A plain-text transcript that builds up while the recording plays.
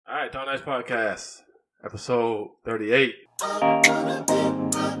right, Don't Nice Podcast, episode 38.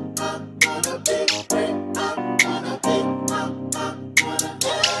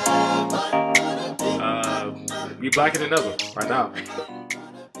 You blacker than ever right now.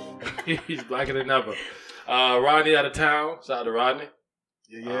 He's blacker than ever. Rodney out of town. Shout out to Rodney.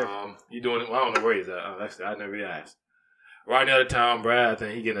 Yeah. You doing it? Well, I don't know where he's at. Actually, I never asked. Rodney out of town. Brad, I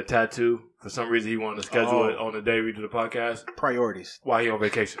think he getting a tattoo. For some reason, he wanted to schedule it on the day we do the podcast. Priorities. While he on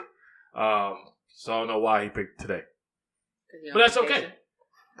vacation. So I don't know why he picked today. But that's okay.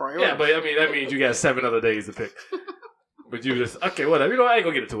 Priorities. Yeah, but I mean, that means you got 7 other days to pick. But you just, okay, whatever. You know, I ain't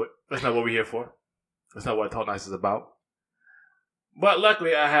gonna get into it. That's not what we're here for. That's not what Talk Nice is about. But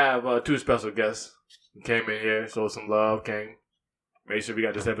luckily, I have 2 special guests who came in here, showed some love, came, made sure we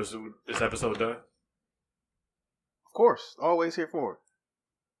got this episode done. Of course. Always here for it.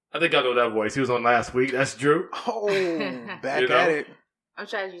 I think I know that voice. He was on last week. That's Drew. Oh, back at it. I'm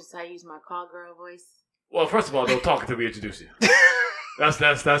trying to use my call girl voice. Well, first of all, don't talk until we introduce you. That's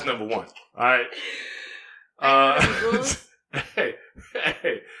number 1. All right. Hey.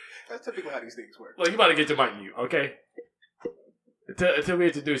 That's typically how these things work. Look, you about to get your mic mute, okay? Until we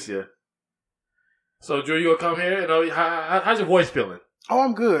introduce you. So, Drew, you gonna come here? You know, how's your voice feeling? Oh,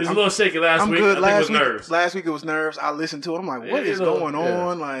 I'm good. It's a little shaky last week. Good. I think it was nerves. Last week it was nerves. I listened to it. I'm like, what is going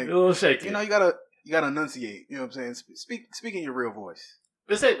on? Like, a little shaky. You know, you gotta enunciate. You know what I'm saying? Speak in your real voice.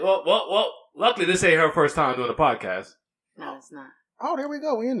 This ain't well. Luckily, this ain't her first time doing a podcast. No, it's not. Oh, there we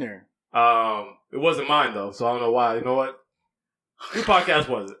go. We in there. It wasn't mine though, so I don't know why. You know what? Whose podcast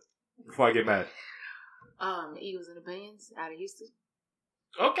was it? Before I get mad. Eagles and Opinions out of Houston.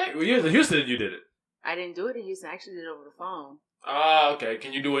 Okay, well, you're in Houston. You did it. I didn't do it in Houston. I actually did it over the phone. Okay.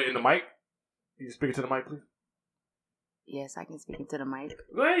 Can you do it in the mic? Can you speak it to the mic, please? Yes, I can speak into the mic.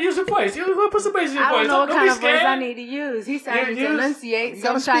 Well, use your voice. Put some bass in your voice. I don't know what kind of voice I need to use. He said to enunciate,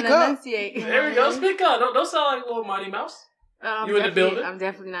 so I'm trying to enunciate. There we go. Speak up. Don't sound like a little Mighty Mouse. You in the building? I'm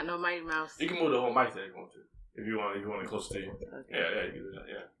definitely not no Mighty Mouse. You can move the whole mic there if you want to. If you want it closer to you. Okay. Yeah, you can do that,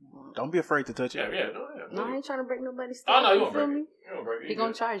 yeah. Don't be afraid to touch it. No, I ain't trying to break nobody's stuff. Oh, no, you won't break it. You won't break it. He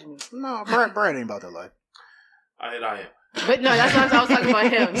gonna charge me. No, Brad ain't about that life. I am. But no, that's what I was talking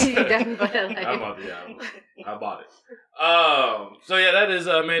about him. He definitely about that life. I bought it. So yeah, that is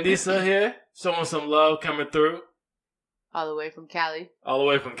Mandisa here, showing some love coming through. All the way from Cali.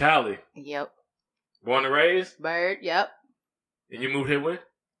 Yep. Born and raised? Bird, yep. And you moved here when?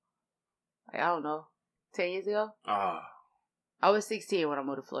 I don't know. 10 years ago? I was 16 when I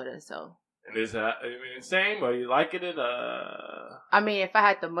moved to Florida, so. And is that same, or you liking it? I mean, if I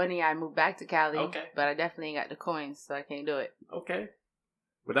had the money, I'd move back to Cali. Okay. But I definitely ain't got the coins, so I can't do it. Okay.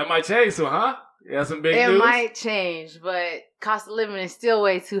 But that might change soon, huh? You got some big news? It might change, but cost of living is still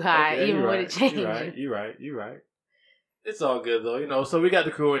way too high, even with it changing. You're right. It's all good, though, you know. So we got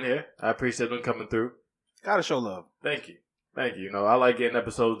the crew in here. I appreciate them coming through. Gotta show love. Thank you. You know, I like getting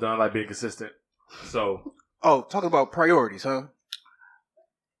episodes done. I like being consistent. So. Oh, talking about priorities, huh?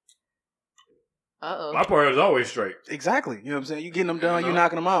 Uh-oh. My priorities always straight. Exactly. You know what I'm saying? You getting them done, you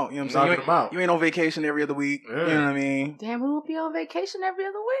knocking them out. You know what I'm saying? You ain't on vacation every other week. Yeah. You know what I mean? Damn, who will be on vacation every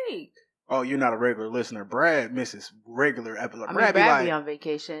other week? Oh, you're not a regular listener. Brad misses regular episodes. Brad be on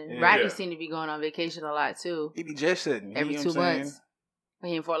vacation. Yeah. Brad seem to be going on vacation a lot, too. He be jet sitting. Every 2 months.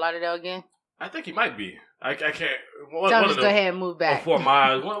 He in Fort Lauderdale again? I think he might be. I can't. Tell him just go ahead and move back. 4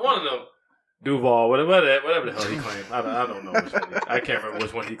 miles. One of them. Duval, whatever the hell he claimed. I don't know which one. I can't remember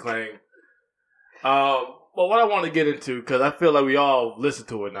which one he claimed. But what I want to get into, because I feel like we all listen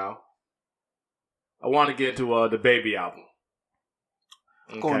to it now, I want to get into the Baby album.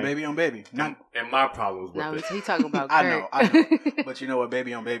 Okay? Going Baby on Baby. And my problems with it. He talking about Kirk. I know. But you know what?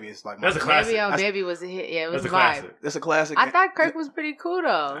 Baby on Baby is like... That's a classic. Baby on Baby was a hit. Yeah, it was a classic. That's a classic. I thought Kirk was pretty cool,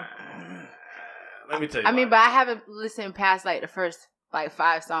 though. Let me tell you. I mean, but I haven't listened past, like, the first... 5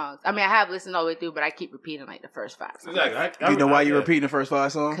 songs. I mean, I have listened all the way through, but I keep repeating the first 5 songs. Exactly. You know why you're repeating the first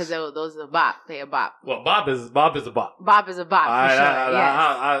 5 songs? Because those are a bop. They a bop. Well, Bop is a bop. Bop is a bop for sure.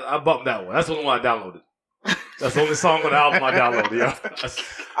 I bumped that one. That's the only one I downloaded. That's the only song on the album I downloaded. Yeah.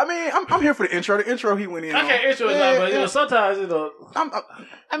 I mean, I'm here for the intro. The intro he went in. Okay, intro is not, but sometimes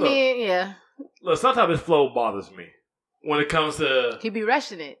yeah. Look, sometimes his flow bothers me when it comes to. He be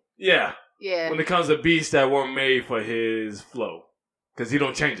rushing it. Yeah. Yeah. When it comes to beats that weren't made for his flow. Because he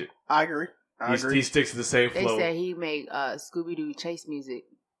don't change it. I agree. He sticks to the same flow. They said he make Scooby-Doo chase music.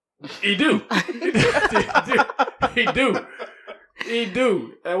 He do. He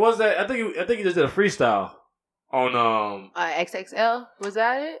do. And what's that? I think he just did a freestyle on XXL. Was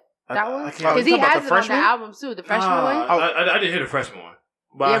that it? That one? Because he has it on the album too. The freshman one. I didn't hear the freshman one.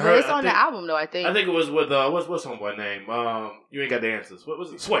 But it's on the album though. I think it was with what's homeboy name? You ain't got the answers. What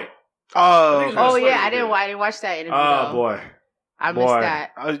was it? Sway. Oh yeah, I didn't watch that interview. Oh boy, I missed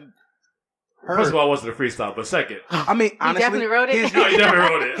that. First of all, it wasn't a freestyle, but second, I mean, honestly, he definitely wrote it. He definitely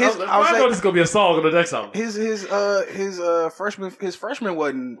wrote it. I know this is gonna be a song on the next album. His freshman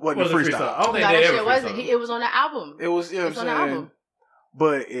wasn't a freestyle. I don't think they ever wasn't. It was on the album. It was, on the album.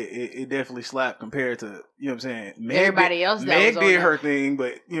 But it definitely slapped compared to, you know what I'm saying? Everybody else. Meg did her thing,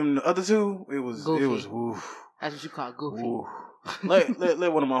 but the other two, it was goofy. It was oof. That's what you call goofy. Oof.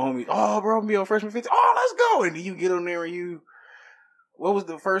 let one of my homies. Oh, bro, I'm be on freshman 50. Oh, let's go. And then you get on there and what was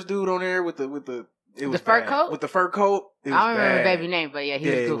the first dude on there with the it was the fur bad. coat? With the fur coat? It was I don't remember bad. the baby name, but yeah, he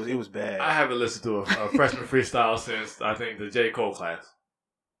was goofy. It was bad. I haven't listened to a freshman freestyle since I think the J. Cole class.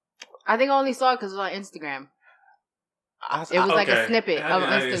 I think I only saw it because it was on Instagram. It was like a snippet of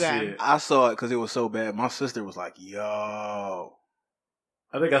Instagram. I saw it because it was so bad. My sister was like, yo.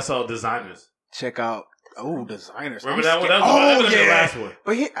 I think I saw Designers. Check out. Oh, Designers. Remember that one? That was the last one.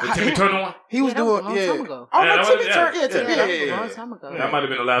 But the Timmy Turner one? He was doing, a long time ago. Oh, no, Timmy Turner. Yeah, a long time ago. That might have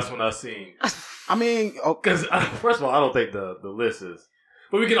been the last one I seen. I mean, because first of all, I don't think the list is.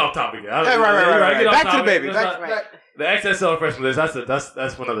 But we get off topic. Right. Back to the baby. The XXL freshman list.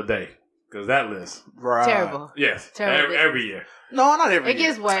 That's for another day. Because that list. Right. Terrible. Yes. Terrible. Every year. No, not every year. It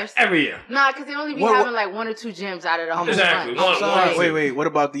gets worse. Every year. Nah, because they only be having like 1 or 2 gems out of the whole Exactly. bunch. Wait. What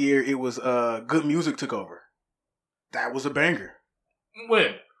about the year it was Good Music took over? That was a banger.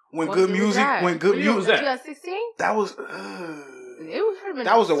 When Good Music. 2016? That was.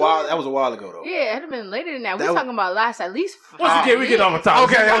 That was a while ago though. Yeah, it had been later than that. We're talking about last at least. Once again, we get off the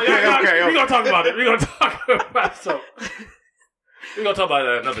topic. Okay. We're gonna talk about it. We're gonna talk about so. We're gonna talk about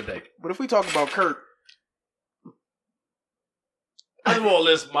that another day. But if we talk about Kurt, I just want to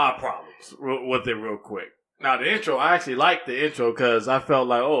list my problems with it real quick. Now the intro, I actually liked the intro because I felt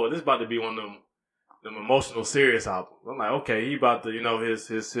like, oh, this is about to be one of them emotional, serious albums. I'm like, okay, he about to,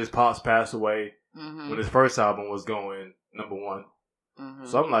 his pops passed away when his first album was going number 1. Mm-hmm.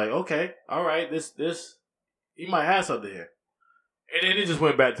 So I'm like, okay, all right, this he might have something here. And then it just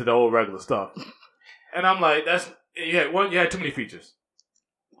went back to the old regular stuff. And I'm like, you had too many features.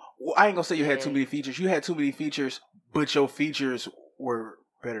 Well, I ain't gonna say you had too many features. You had too many features, but your features were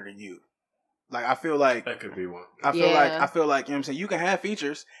better than you. Like, I feel like that could be one. I feel like, you know what I'm saying? You can have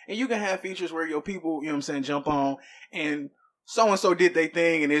features, and you can have features where your people, you know what I'm saying, jump on, and so did their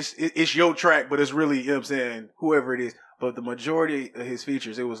thing, and it's your track, but it's really, you know what I'm saying, whoever it is. But the majority of his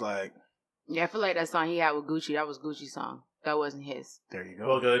features, it was like. Yeah, I feel like that song he had with Gucci, that was Gucci's song. That wasn't his. There you go.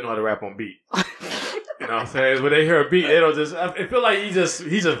 Well, because they know how to rap on beat. You know what I'm saying? When they hear a beat, they don't just. I feel like he just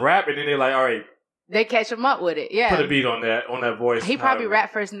rapping, and they're like, all right. They catch him up with it. Yeah. Put a beat on that voice. He probably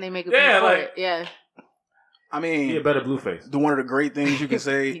rap first, and they make a beat for it. Yeah. I mean, he a better Blueface. One of the great things you can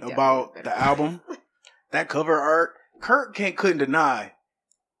say about the album, that cover art, Kurt couldn't deny.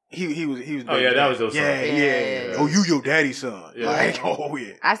 He was. Oh yeah, that was your son. Yeah. Oh, you your daddy's son. Yeah. Like, oh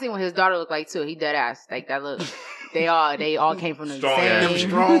yeah. I seen what his daughter looked like too. He dead ass. Like that look. They all came from the same.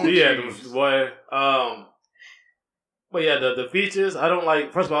 Strong. Yeah, boy. But yeah, the features. I don't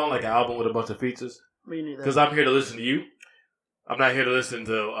like. First of all, I don't like an album with a bunch of features. Because I'm here to listen to you. I'm not here to listen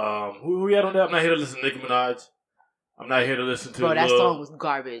to who we had on that. I'm not here to listen to Nicki Minaj. I'm not here to listen to. Bro, that song was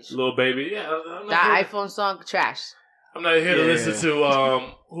garbage. Lil Baby, yeah. That iPhone song, trash. I'm not here to listen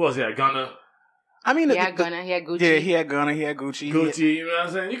to who else? He had Gunna. I mean, he had Gunna. He had Gucci. Yeah, he had Gunna. He had Gucci. You know what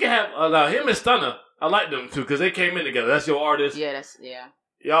I'm saying? You can have him and Stunner. I like them too because they came in together. That's your artist. Yeah,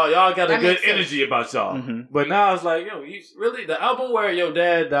 Y'all got a good energy about y'all. Mm-hmm. But now it's like, really the album where your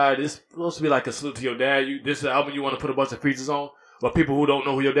dad died is supposed to be like a salute to your dad. This is the album you want to put a bunch of features on, but people who don't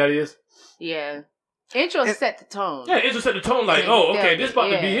know who your daddy is. Yeah. Intro set the tone. Yeah, intro set the tone. Like, this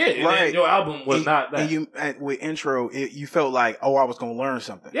about to be it. And then your album was not that. And with intro, you felt like, I was going to learn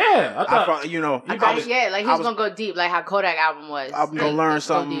something. Yeah, I thought, he was going to go deep, like how Kodak album was. I'm going to learn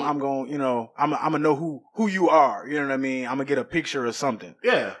something. I'm going, I'm going to know who you are. You know what I mean? I'm going to get a picture of something.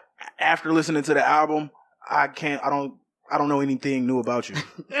 Yeah. After listening to the album, I don't know anything new about you.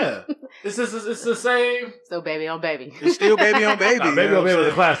 Yeah. It's the same. Still Baby on Baby. It's still Baby on Baby. Baby on Baby was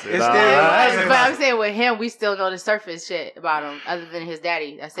a classic. It's still, but I'm saying with him, we still know the surface shit about him, other than his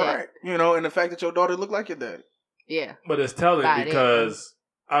daddy. That's it. Right. And the fact that your daughter looked like your daddy. Yeah. But it's telling because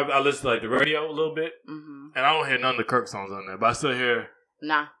I listen to like the radio a little bit, and I don't hear none of the Kirk songs on there, but I still hear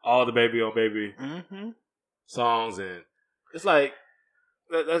all the Baby on Baby songs, and it's like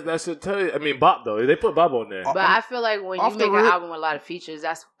That should tell you. I mean, Bop though. They put Bop on there. But I feel like when Off you the make an rip- album with a lot of features,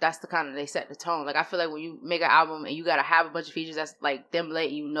 that's the kind of they set the tone. Like I feel like when you make an album and you gotta have a bunch of features, that's like them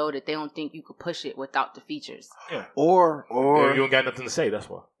letting you know that they don't think you could push it without the features. Yeah. Or you don't got nothing to say. That's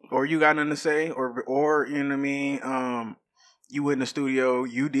why. or you got nothing to say, or you know what I mean. You went in the studio,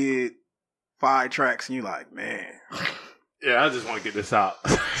 you did 5 tracks, and you like, man, Yeah, I just want to get this out.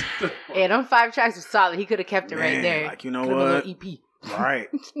 Yeah, them 5 tracks was solid. He could have kept it right Man, there. like, you know Could've what? been a little EP. right?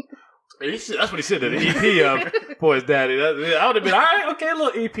 That's what he said in the EP for his daddy. I would have been all right. Okay, a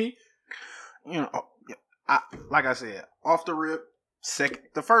little EP. You know, like I said, off the rip,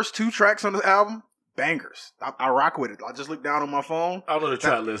 the first 2 tracks on the album, bangers. I rock with it. I just look down on my phone. I don't know the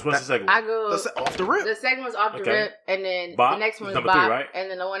track list. What's the second I one? go. Off the rip. The second one's off the Okay. rip, and then Bop? the next one's Number Bop, 3, right? and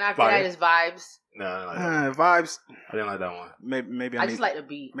then the one after Fire. that is Vibes. No, I didn't like that. Vibes. I didn't like that one. Maybe I I just need. like the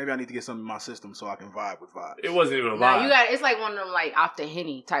beat. Maybe I need to get something in my system so I can vibe with vibes. It wasn't even a vibe. Nah, you got it's like one of them like off the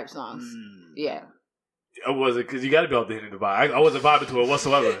Henny type songs. Yeah. I wasn't, because you got to be off the hitting the vibe. I wasn't vibing to it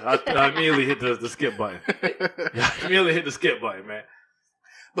whatsoever. I immediately hit the skip button. I immediately hit the skip button, man.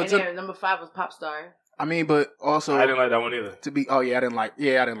 But And then number 5 was Pop Star. I mean, but also I didn't like that one either. to be. Oh yeah, I didn't like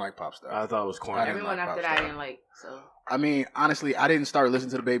Popstar. I thought it was corny. I didn't Everyone like after Pop that I Star. didn't like. So I mean, honestly, I didn't start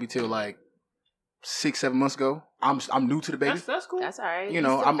listening to the Baby till like 6-7 months ago. I'm new to the Baby. That's cool. that's all right. You He's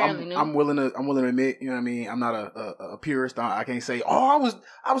know, still fairly new. I'm willing to admit, you know what I mean. I'm not a purist. I can't say, oh,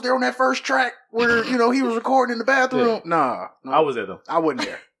 I was there on that first track where you know he was recording in the bathroom. Nah, no, I was there, though. I wasn't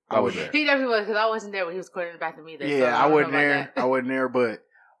there. I wasn't there. He definitely was because I wasn't there when he was recording in the bathroom either. so Yeah, I don't wasn't know about there. that. I wasn't there, but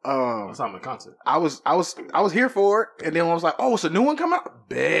I saw him in concert. I was here for it, and then I was like, oh, it's a new one coming out.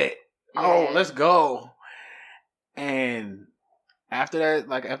 Bet. Oh, Yeah. let's go. And after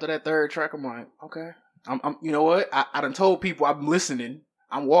that third track, I'm like, okay. I'm you know what? I done told people I'm listening.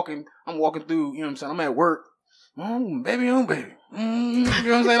 I'm walking through, you know what I'm saying? I'm at work. Baby, baby. You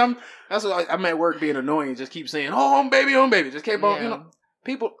know what I'm saying? I'm at work being annoying, just keep saying, baby. Just keep on, you know.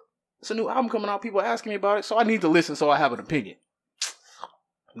 People, it's a new album coming out, people asking me about it, so I need to listen so I have an opinion.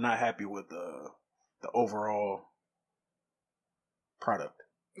 I'm not happy with the overall product.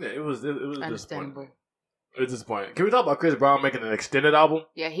 Yeah, it was disappointing. Understandable. It was disappointing. Can we talk about Chris Brown making an extended album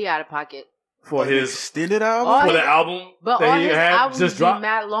Yeah, he out of pocket. for An his extended album? Oh, for the yeah. album But that all he his had albums just be dropped?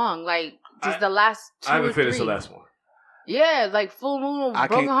 mad long. Like just I- the last 2 I haven't or finished 3. the last one. Yeah, like Full Moon, I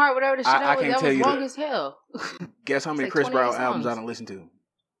Broken can't- Heart, whatever the shit I that was. can't That tell was you long that. as hell. Guess how many like Chris 28 Brown albums I songs. done listened to?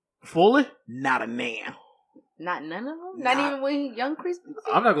 Fully? Not a damn. Not none of them. Not Nah. even when he young Chris.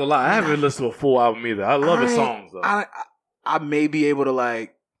 I'm not gonna lie, I haven't listened to a full album either. I love his I- songs though. I may be able to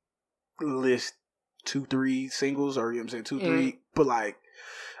like list 2-3 singles or you know what I'm saying 2-3, but like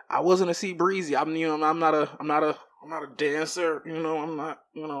I wasn't a C Breezy. I'm not a dancer. You know I'm not.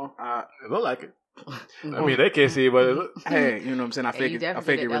 You know It look like it. I mean, they can't see it, but it look. hey, you know what I'm saying. I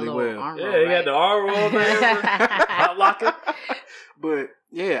fake it really well. Yeah, he got the arm roll there, hot locking. But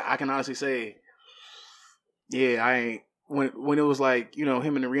yeah, I can honestly say, yeah, I ain't when it was like you know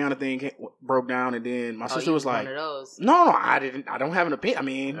him and the Rihanna thing broke down, and then my sister was like, one of those. no, I don't have an opinion. I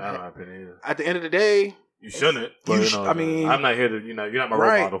mean, I don't have an opinion either. at the end of the day, You shouldn't. But, I mean, I'm not here to. You know, you're not my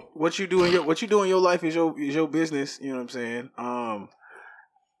right? role model. What you do in your life is your business. You know what I'm saying?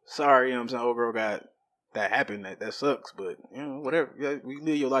 Sorry, you know what I'm saying. Old girl got that happened. That sucks. But you know, whatever. Yeah, you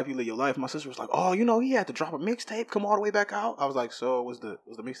live your life. You live your life. My sister was like, oh, you know, he had to drop a mixtape, come all the way back out. I was like, so was the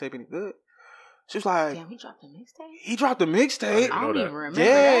mixtape any good? She was like, Damn, he dropped a mixtape. he dropped a mixtape. I I don't know even that. remember.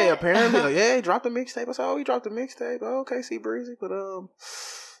 Yeah, that. apparently. Yeah, he dropped a mixtape. I said, oh, he dropped a mixtape. Oh, okay, see Breezy, but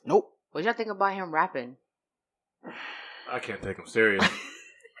nope. What y'all think about him rapping? I can't take him serious.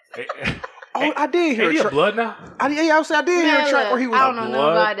 Hey, Oh, I did hear he a a track. blood now? I did hear a track where he was. I don't know nothing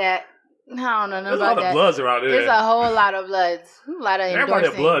blood. about that. I don't know nothing There's a about lot of that. bloods around there. There's a whole lot of bloods. A lot of Everybody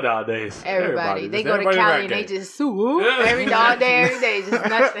endorsing. have blood nowadays. Everybody. They go to Everybody Cali rap and they game. just sue Yeah. all day, every day, just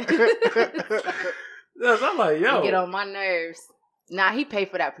nothing. Yes, I'm like, yo. You get on my nerves. Nah, he paid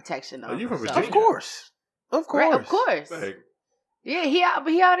for that protection though. Are you from so- Virginia? Of course. Right, of course. Hey, Yeah, he out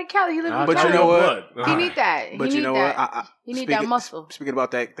in Cali. He live in But Cali. you know what? blood. He Alright. need that. But he you need know that. what? He need that muscle. Speaking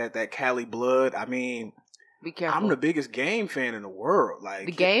about that Cali blood, I mean, Be careful. I'm the biggest Game fan in the world. Like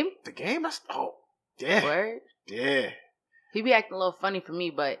The Game? The Game. Yeah, Word. yeah. He be acting a little funny for me,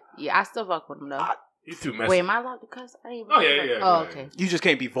 but yeah, I still fuck with him though. He's too messy. Wait, am I allowed to cuss? I ain't even Oh, yeah, remember. yeah, Oh, yeah. okay. You just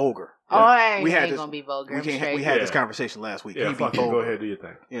can't be vulgar. Oh, I ain't, We had ain't this- gonna be vulgar. I'm We straight. had this Yeah. conversation last week. Yeah, He be fuck you. vulgar. Go ahead, do your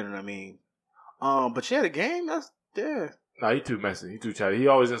thing. You know what I mean? But yeah, the Game. Yeah. Nah, he too messy. He too chatty. He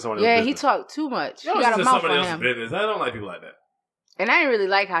always in someone else's Yeah, business. he talked too much. He He always got a in mouth somebody on else's him. business. I don't like people like that. And I didn't really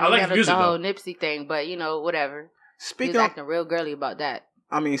like how I he like handled music, the whole though. Nipsey thing, but you know, whatever. He Speaking was of, acting real girly about that.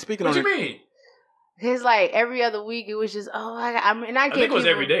 I mean, speaking What on you it, mean? His like every other week, it was just I mean I think it was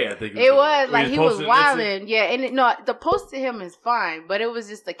every day. I think it was like he was posting wilding, yeah. And no, the post to him is fine, but it was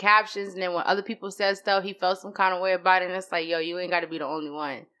just the captions. And then when other people said stuff, he felt some kind of way about it. And it's like, yo, you ain't got to be the only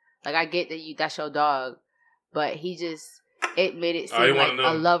one. Like I get that that's your dog, but it made it seem like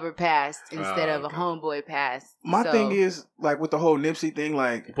a lover passed instead of a homeboy passed. My thing is like with the whole Nipsey thing,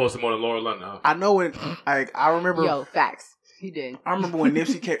 like he posted more than Lauren London. Huh? I know when like I remember. Yo, facts. He did. I remember when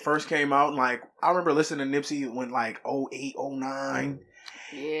Nipsey first came out, and like I remember listening to Nipsey when like 08, 09.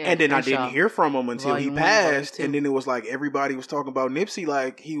 Yeah, and then I didn't hear from him until he passed, and then it was like everybody was talking about Nipsey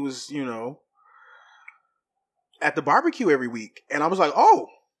like he was, you know, at the barbecue every week, and I was like, oh,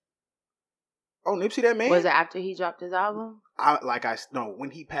 Nipsey, that man. Was it after he dropped his album?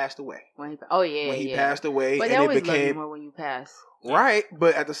 When he passed away. When he passed away, but and they always it became love you more when you pass, right?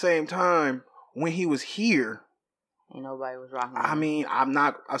 But at the same time, when he was here. Ain't nobody was rocking. I mean,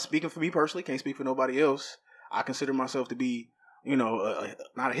 I'm speaking for me personally. Can't speak for nobody else. I consider myself to be, you know,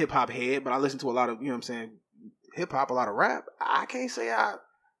 not a hip hop head, but I listen to a lot of, you know what I'm saying, hip hop, a lot of rap. I can't say I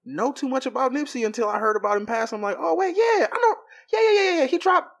know too much about Nipsey until I heard about him pass. I'm like, oh, wait, yeah, I know. Yeah. He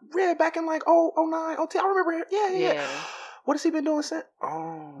dropped Red back in like 09, 10. I remember. Yeah. What has he been doing since?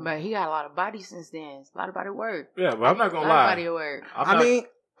 Oh. But he got a lot of body since then. A lot of body work. Yeah, but I'm not going to lie. A lot of body work.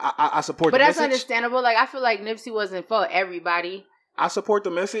 I support but the message. But that's understandable. Like, I feel like Nipsey wasn't for everybody. I support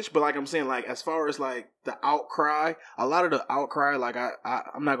the message, but like I'm saying, like, as far as like the outcry, a lot of the outcry, like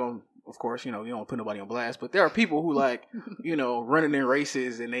I'm not going to, of course, you know, you don't put nobody on blast, but there are people who like, you know, running in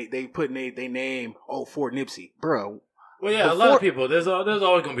races and they putting their name, for Nipsey. Bro. Well, yeah, a lot of people. There's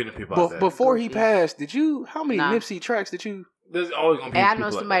always going to be the people out there. Before he passed, how many Nipsey tracks did you? There's always gonna be. And I know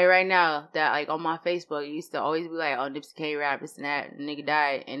somebody right now that like on my Facebook used to always be like, "Oh, Nipsey can't rap, this and that." The nigga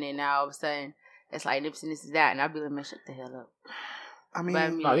died, and then now all of a sudden it's like Nipsey, this is that, and I'd be like, "Man, shut the hell up." I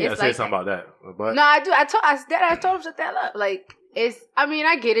mean, no, you gotta say something about that. But no, I do. I told him shut the hell up. Like it's. I mean,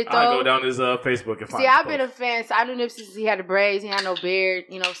 I get it though. I go down his Facebook and find. See, I've been a fan. So I knew Nipsey since he had the braids, he had no beard,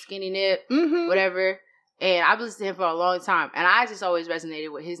 you know, skinny nip, whatever. And I've listened to him for a long time, and I just always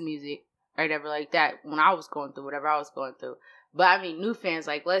resonated with his music, or whatever like that when I was going through whatever I was going through. But I mean, new fans,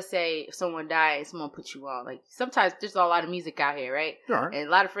 like, let's say if someone died and someone put you on. Like, sometimes there's a lot of music out here, right? Sure. And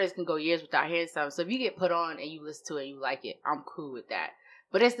a lot of friends can go years without hearing something. So if you get put on and you listen to it and you like it, I'm cool with that.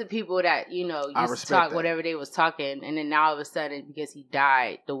 But it's the people that, you know, used to talk whatever they was talking. And then now all of a sudden, because he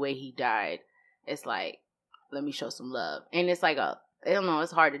died the way he died, it's like, let me show some love. And it's like I don't know,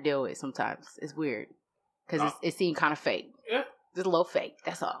 it's hard to deal with sometimes. It's weird. Because it seemed kind of fake. Yeah. Just a little fake.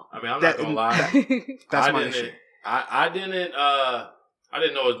 That's all. I mean, I'm not going to lie. That's my issue. I didn't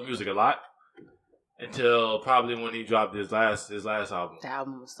know his music a lot until probably when he dropped his last album. The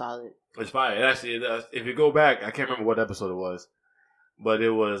album was solid. It's fine. Actually, if you go back, I can't remember what episode it was, but it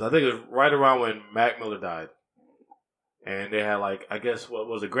was, I think it was right around when Mac Miller died. And they had like, I guess, what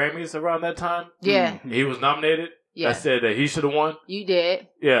was it, Grammys around that time? Yeah. He was nominated. Yeah. I said that he should have won. You did.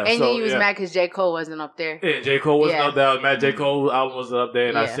 Yeah. And then you was mad because J. Cole wasn't up there. Yeah, J. Cole wasn't up there. Matt J. Cole album was up there,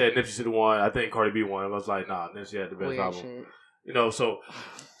 and I said Nipsey should have won. I think Cardi B won. I was like, nah, Nipsey had the best album. Shit. You know, so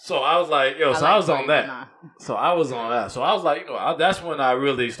I was like, yo, I was on that. Nah. So I was on that. So I was like, you know, that's when I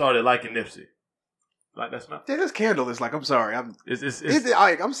really started liking Nipsey. Like that smell? Yeah, this candle is like, I'm sorry. I'm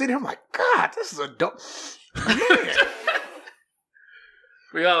sitting here, I'm like, God, this is a dope.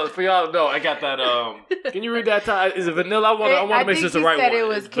 For y'all know, I got that. Can you read that? Is it vanilla? I want to make sure it's the right one. I think he said it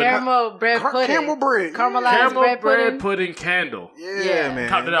was caramel bread pudding. Caramel bread. Caramelized bread pudding candle. Yeah, man.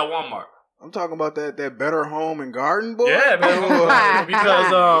 Copped it at Walmart. I'm talking about that Better Home and Garden, boy. Yeah, man.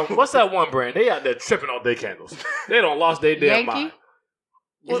 Because what's that one brand? They out there tripping on their candles. They don't lost their damn mind.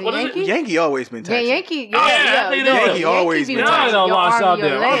 What is it? Yankee always been taxing. Yeah, Yankee. Yankee always been taxing. I don't lost out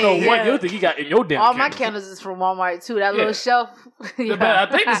there. I don't know what you think you got in your damn All my candles is from Walmart, too. That little shelf. I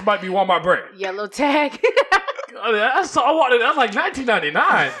think this might be Walmart brand. Yellow tag. I was like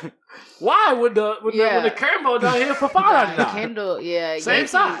 $19.99. Why would the caramel down here for $5.99? Candle, same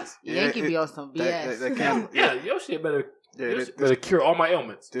size. Yankee be on some BS. Your shit better. Yeah, better cure all my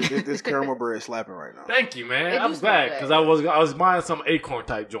ailments. This caramel bread is slapping right now. Thank you, man. I'm glad because I was buying some acorn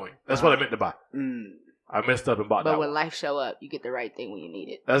type joint. That's what I meant to buy. I messed up and bought that. But when life show up, you get the right thing when you need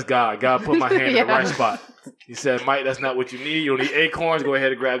it. That's God. God put my hand in the right spot. He said, "Mike, that's not what you need. You don't need acorns. Go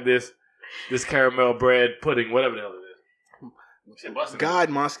ahead and grab this caramel bread pudding, whatever the hell it is." God,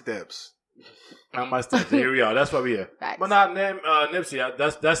 my steps. Not my steps. Here we are. That's why we here. Facts. But not Nipsey.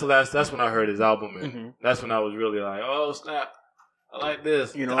 That's the last. That's when I heard his album, and that's when I was really like, "Oh snap, I like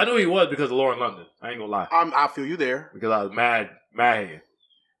this." You know, I knew he was because of Lauren London. I ain't gonna lie. I feel you there because I was mad here.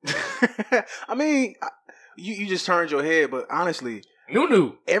 I mean, you just turned your head, but honestly,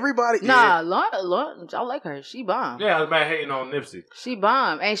 Nunu. Everybody. Nah, Lauren, I like her. She bomb. Yeah, I was mad hating on Nipsey. She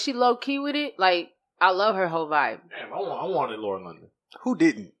bomb. And she low key with it. Like, I love her whole vibe. Damn, I wanted Lauren London. Who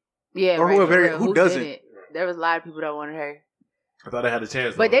didn't? Yeah, or right, who doesn't? Didn't? There was a lot of people that wanted her. I thought I had a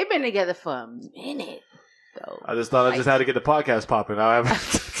chance. But they've been together for a minute, though. I just thought I just had to get the podcast popping.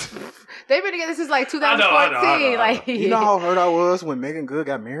 They've been together since like 2014. I know. Like, you know how hurt I was when Megan Good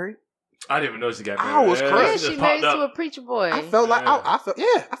got married? I didn't even know she got married. I was crazy. Yeah, she married to a preacher boy. I felt like I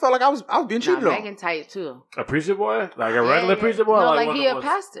felt like I was being cheated on. Megan tight too. A preacher boy, like a regular preacher boy. No, like he a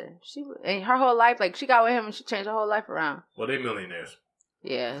pastor. And her whole life, like she got with him and she changed her whole life around. Well, they millionaires.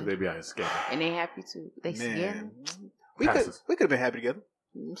 Yeah, so they be out here scamming, and they happy too. They scared. We could have been happy together.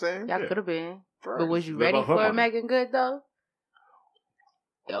 You know what I'm saying? Y'all could have been. But was you ready for Megan Good though?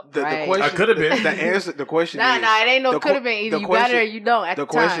 The question, I could have been. The answer. The question. Nah, is, it ain't no could have been. Either you got it or you don't. At the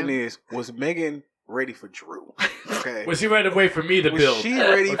question is, was Megan ready for Drew? Okay. Was she ready to wait for me to build? Was she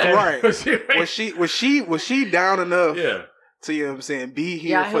ready? Okay. Right. Was she ready? Was she down enough? Yeah. So you know what I'm saying? Be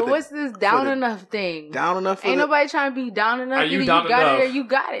here. Yeah. For what's this down enough thing? Down enough. Ain't nobody trying to be down enough. Are you either down you got enough? it or you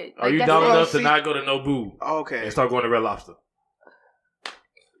got it. Are you down enough to not go to Nobu? Okay. And start going to Red Lobster.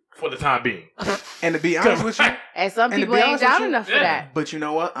 For the time being. And to be honest with you, and some people ain't down enough for that. But you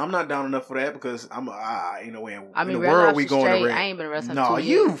know what? I'm not down enough for that because I ain't no way in the Red world Lobster we going straight. to Red. I ain't been to Red Lobster. No,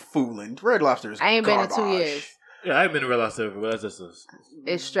 you fooling. Red Lobster is I ain't garbage. been in 2 years. Yeah, I ain't been to Red Lobster, but that's just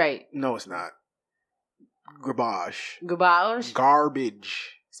it's straight. No, it's not. Garbage.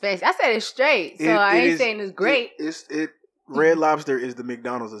 Garbage. Space. I said it's straight, so I ain't saying it's great. Red Lobster is the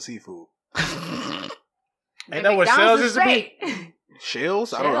McDonald's of seafood. Ain't that what Shells used to be?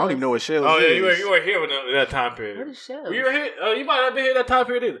 Shells? I don't even know what Shells is. Oh, yeah, you were here in that time period. What is Shells? You were here? You might not have been here that time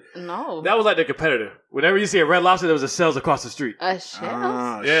period either. No. That was like the competitor. Whenever you see a Red Lobster, there was a Shells across the street.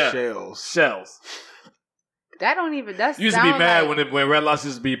 Shells? Yeah. Shells. That don't even, that's you used to be mad when Red Lobster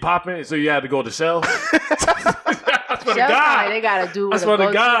used to be popping, so you had to go to Shells. I swear to God. They gotta do with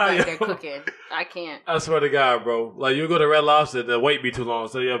they're cooking. I can't. I swear to God, bro. Like, you go to Red Lobster, the wait be too long.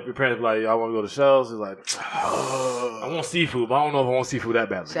 So your parents be like, I want to go to Shells. It's like, I want seafood, but I don't know if I want seafood that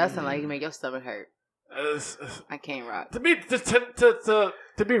badly. Shells sound like you make your stomach hurt. I can't rock. To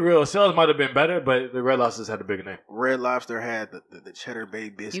be real, Shells might have been better, but the Red Lobsters had a bigger name. Red Lobster had the Cheddar Bay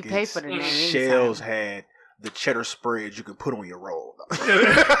biscuits. You pay for the name. Shells had the cheddar spreads you could put on your roll.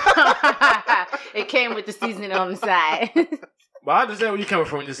 It came with the seasoning on the side. But I understand where you're coming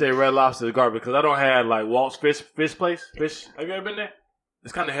from when you say Red Lobster is garbage, because I don't have like Walt's fish place. Have you ever been there?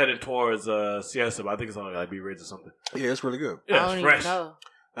 It's kind of headed towards Siesta, but I think it's on like Be Ridge or something. Yeah, it's really good. Yeah, it's fresh.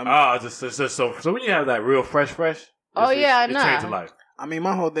 It's just so when you have that real fresh. It changed life. I mean,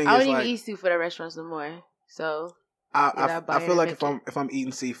 my whole thing I is don't even eat seafood at restaurants no more. So I feel like if I'm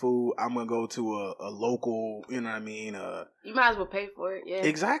eating seafood, I'm gonna go to a local. You know what I mean? You might as well pay for it. Yeah,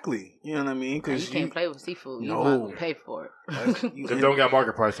 exactly. You know what I mean? Because you can't play with seafood. You might as well pay for it. If they don't got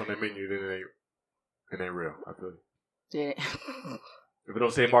market price on their menu, then it ain't real. I feel. Yeah. If it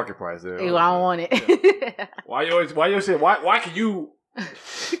don't say market price, then I don't want it. Yeah. Why can you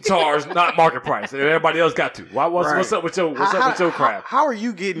charge not market price and everybody else got to? What's up with your crab? How are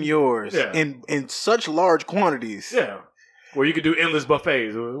you getting yours in such large quantities? Yeah. Well, you could do endless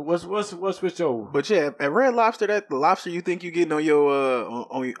buffets. What's with your? But yeah, at Red Lobster, the lobster you think you getting on your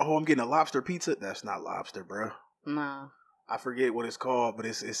I'm getting a lobster pizza. That's not lobster, bro. No. I forget what it's called, but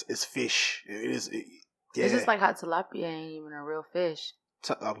it's fish. Yeah. It's just like how tilapia ain't even a real fish.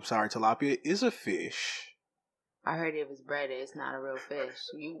 I'm sorry, tilapia is a fish. I heard it was breaded. It's not a real fish.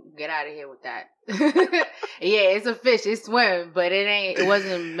 You get out of here with that. Yeah, it's a fish. It swims, but it ain't. It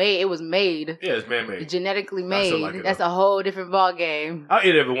wasn't made. It was made. Yeah, it's man-made. Genetically made. That's a whole different ball game. I'll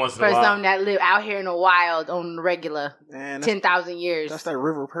eat it every once in a while. For something that live out here in the wild on the regular. Man, 10,000 years. That's that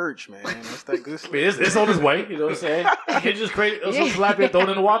river perch, man. That's that good stuff. It's on its way. You know what I'm saying? You just create some tilapia, throw it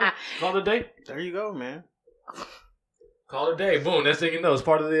in the water, call it a day. There you go, man. Call it a day. Boom. Next thing you know, it's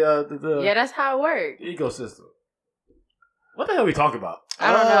part of the yeah, that's how it works. Ecosystem. What the hell are we talking about?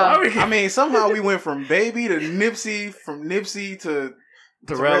 I don't know. I mean, somehow we went from Baby to Nipsey, from Nipsey to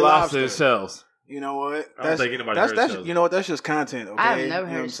Red Lobster and Shells. You know what? I don't think anybody heard Shells. You know what? That's just content, okay? I've never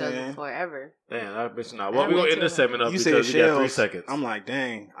heard of Shells before, ever. Damn, I bet you not. Well, we're going to end this segment up you because we got 3 seconds. I'm like,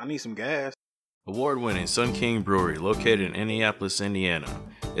 dang, I need some gas. Award-winning Sun King Brewery, located in Indianapolis, Indiana,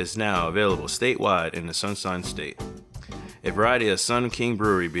 is now available statewide in the Sunshine State. A variety of Sun King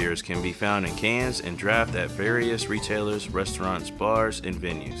Brewery beers can be found in cans and draft at various retailers, restaurants, bars, and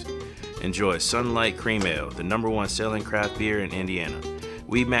venues. Enjoy Sunlight Cream Ale, the #1 selling craft beer in Indiana,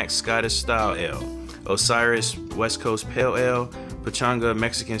 Weedmax Scottish Style Ale, Osiris West Coast Pale Ale, Pachanga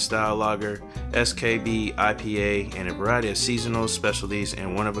Mexican-style lager, SKB IPA, and a variety of seasonal specialties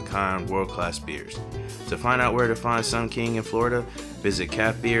and one-of-a-kind world-class beers. To find out where to find Sun King in Florida, visit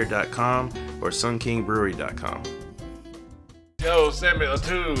calfbeer.com or sunkingbrewery.com. Yo, send me a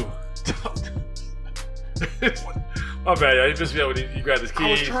two. My bad, y'all. You missed me out when you grabbed his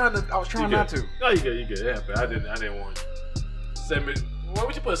keys. I was trying not to. No, you good. Yeah, but I didn't want you. Send me. Why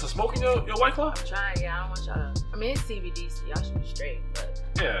would you put some smoke in your White Claw? I'm trying, yeah. I don't want y'all to. I mean, it's CBD, so y'all should be straight, but.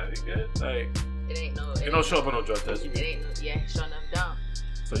 Yeah, you good. Like, it ain't no. It don't show up on no drug test. It ain't no. Yeah, sure enough, don't.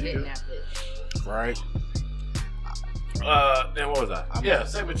 So you good. That bitch. Right. Then what was I? Yeah,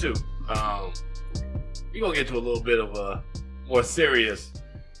 segment 2. We gonna get to a little bit of a more serious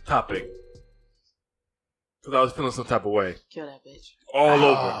topic. Because I was feeling some type of way. Kill that bitch.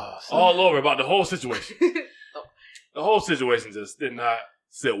 All over about the whole situation. The whole situation just did not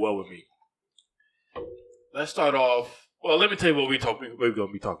sit well with me. Let's start off. Well, let me tell you what we're going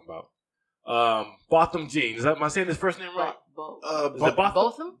to be talking about. Botham Jean. Am I saying his first name right? Is it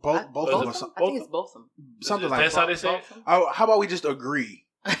Botham? Botham? Botham. I think it's Botham. Something like that. That's how they say it? How about we just agree?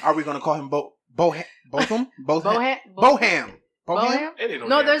 Are we going to call him Botham? Boham? Boham.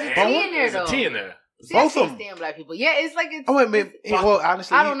 No, there's a T in there, though. There's a T in there. Both of them. Stand black people. Yeah, it's like it's. Oh wait, well,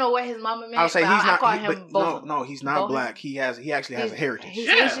 honestly, I don't know what his mama meant. I'll say he's not. No, he's not black. He actually has a heritage. He's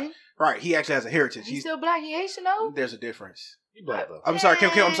Asian. Right, he actually has a heritage. He's still black. He Asian though. There's a difference. He black though. I'm sorry.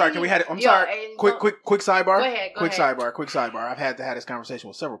 Can we have it? I'm sorry. Quick sidebar. Go ahead. Quick sidebar. I've had to have this conversation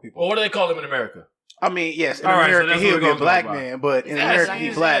with several people. Well, what do they call him in America? I mean, yes, in America he'll be a black man, but in America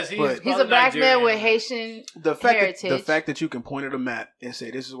he's black. But he's a black man with Haitian heritage. The fact that you can point at a map and say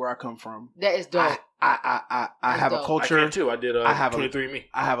this is where I come from. That is dope. I have a culture. I can too. I did 23andMe.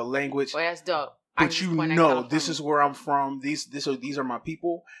 I have a language. Well, that's dope. But you know, this is where I'm from. These are my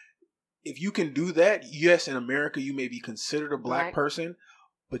people. If you can do that, yes, in America you may be considered a black person,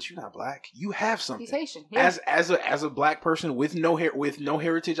 but you're not black. You have something. He's Haitian. Yeah. As a black person with no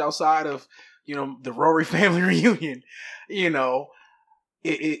heritage outside of the Rory family reunion,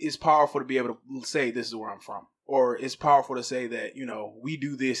 it's powerful to be able to say this is where I'm from. Or it's powerful to say that, we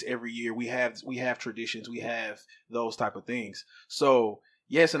do this every year. We have traditions. We have those type of things. So,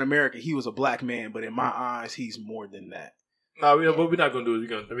 yes, in America, he was a black man, but in my eyes, he's more than that. No, but we're not going to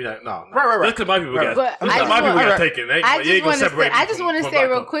do it. No. Right. Because my people got taken. I just want to say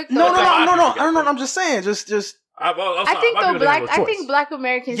real quick. No. I'm just saying. I think black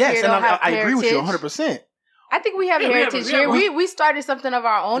Americans here don't have heritage. I agree with you 100%. I think we have heritage here. We started something of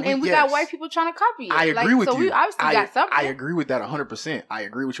our own, and we got white people trying to copy it. I agree with you. So we obviously got something. I agree with that 100%. I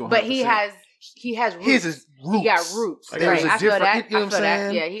agree with you 100%. But he has roots. His is roots. He got roots. There's a different. You know what I'm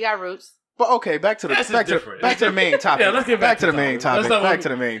saying? Yeah, he got roots. But okay, back to the main topic. Yeah, let's get back to the main topic.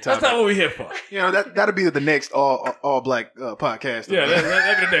 That's not what we're here for. That'll be the next all black podcast. Yeah,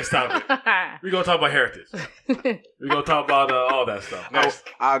 that'll be the next topic. We're gonna talk about heritage. We're gonna talk about all that stuff. Next,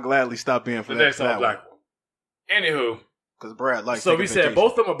 I'll gladly stop in for the next all black one. Anywho, because Brad likes. So we said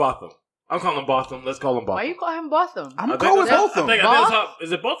both of them are Botham. I'm calling him Botham. Let's call him Botham. Why you call him Botham? I'm cool with Botham.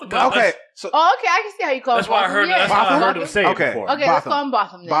 Is it Botham? Okay. So, okay, I can see how you call him. That's why I heard. That's how I heard him say it before. Okay, let's call him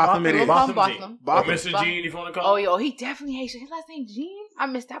Botham. Botham it is. Botham. Or Mr. Jean, if you want to call him. Oh, he definitely Haitian. His last name Jean. I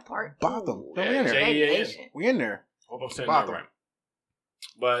missed that part. Botham. We in there. We in there. Hope I'm saying that right.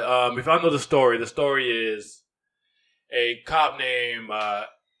 But if I know the story is a cop named I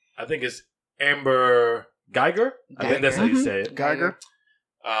think it's Amber Geiger. I think that's how you say it. Geiger.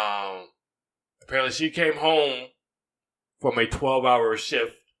 Apparently, she came home from a 12-hour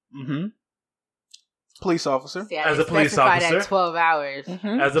shift. Mm-hmm. Police officer. As a police officer. At 12 hours.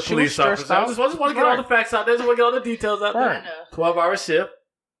 Mm-hmm. As a police officer. I just want to get all the facts out there. I just want to get all the details out there. 12-hour shift.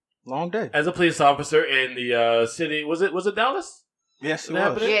 Long day. As a police officer in the city. Was it Dallas? Yes, it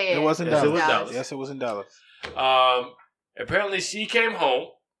was. Yeah. It was in Dallas. Yes, it was in Dallas. Apparently, she came home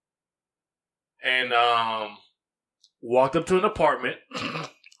and walked up to an apartment.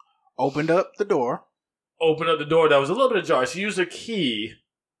 Opened up the door that was a little bit ajar. She used a key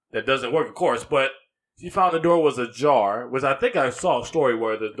that doesn't work, of course, but she found the door was ajar, which I think I saw a story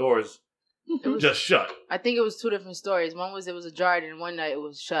where the doors just shut. I think it was two different stories. One was it was ajar, and one night it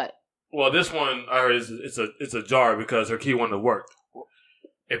was shut. Well, this one I heard it's ajar because her key wouldn't have worked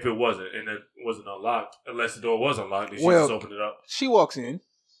if it wasn't, and it wasn't unlocked. Unless the door was unlocked, she just opened it up. She walks in.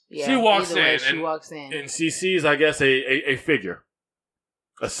 Yeah, she walks in, and she sees, I guess, a figure.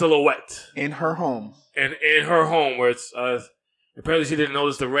 A silhouette. In her home. And in her home, where it's, apparently she didn't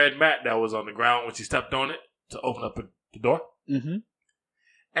notice the red mat that was on the ground when she stepped on it to open up the door. Mm-hmm.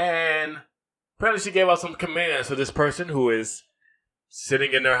 And apparently she gave out some commands to this person who is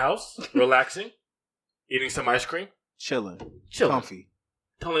sitting in their house, relaxing, eating some ice cream. chilling, comfy,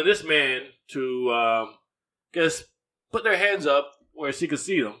 telling this man to put their hands up where she could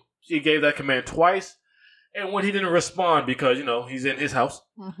see them. She gave that command twice, and when he didn't respond because he's in his house,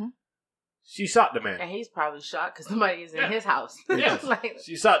 she shot the man. And he's probably shocked because somebody is in his house. Yes,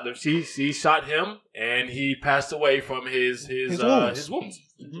 she shot them. She shot him, and he passed away from his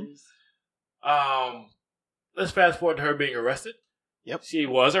wounds. Let's fast forward to her being arrested. Yep, she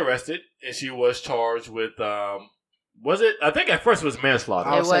was arrested, and she was charged with. Was it? I think at first it was manslaughter.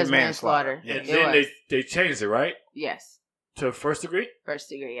 It was manslaughter. And then they changed it, right? Yes. To first degree? First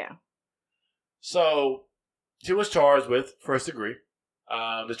degree, yeah. So, she was charged with first degree.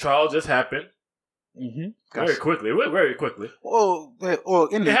 The trial just happened. Very quickly. Well,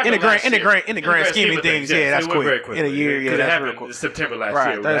 in the grand scheme of things, that's quick. Very quickly. In a year, because it happened in September last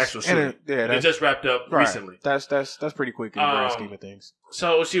year. The actual shooting. It just wrapped up recently. That's pretty quick in the grand scheme of things.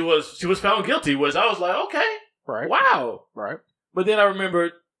 So she was found guilty. Which I was like, okay, right, wow, right. But then I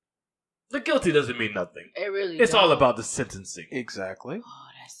remembered the guilty doesn't mean nothing. It really. It's all about the sentencing. Exactly. Oh,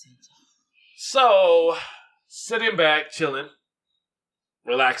 that's sentencing. So sitting back, chilling,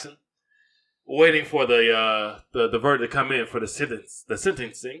 relaxing. Waiting for the verdict to come in for the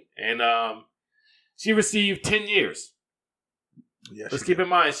sentencing, and she received 10 years. Yes. Let's keep in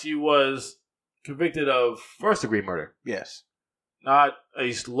mind she was convicted of first degree murder. Yes. Not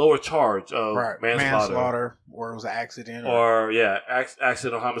a lower charge of manslaughter, or it was an accident,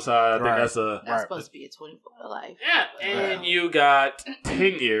 accidental homicide. I think that's supposed to be a 24 to life. Yeah, and you got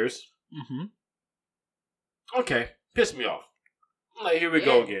 10 years. Okay, pissed me off. I'm like, here we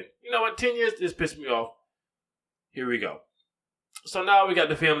go again. You know what? 10 years, this pissed me off. Here we go. So now we got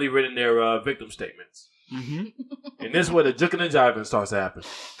the family written their victim statements. And this is where the juking and jiving starts to happen.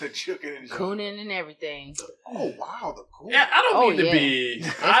 The juking and jiving. Cooning and everything. Oh, wow. The coon. Yeah, I don't mean to be...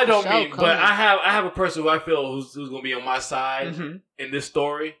 I don't mean... But I have a person who I feel who's going to be on my side in this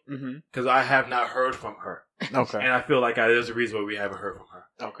story. Because I have not heard from her. Okay. And I feel like there's a reason why we haven't heard from her.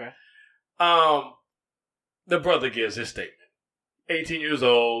 Okay. The brother gives his statement. 18 years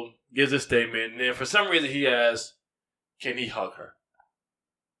old, gives a statement, and then for some reason he asks, can he hug her?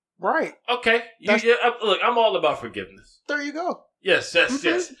 Right. Okay. Look, I'm all about forgiveness. There you go. Yes.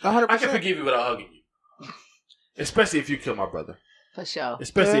 100%. I can forgive you without hugging you. Especially if you kill my brother. For sure.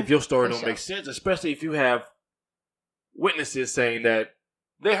 Especially if your story don't make sense. Especially if you have witnesses saying that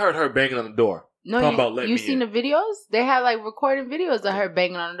they heard her banging on the door. No, you seen the videos? They had recorded videos of her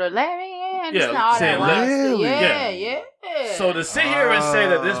banging on the door. Let me in. Yeah. So to sit here and say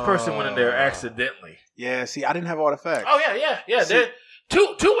that this person went in there accidentally. Yeah, see, I didn't have all the facts. Oh, yeah. See,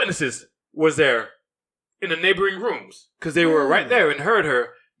 two witnesses was there in the neighboring rooms because they were right there and heard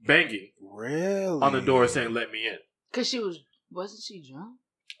her banging on the door saying, let me in. Because wasn't she drunk?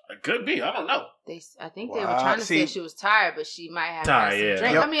 It could be. I don't know. I think they were trying to say she was tired, but she might have had some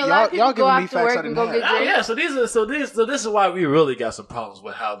drink. I mean, a lot of people y'all go after work and go get drinks. Yeah, so this is why we really got some problems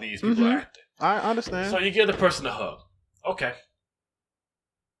with how these people are acting. I understand. So you give the person a hug. Okay.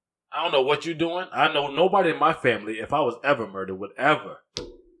 I don't know what you're doing. I know nobody in my family, if I was ever murdered, would ever.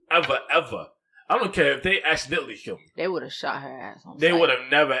 I don't care if they accidentally kill me. They would have shot her ass on They would have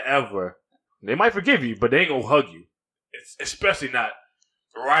never, ever. They might forgive you, but they ain't going to hug you. Especially not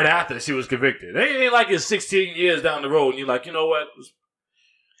right after she was convicted. It ain't like it's 16 years down the road and you're like, you know what?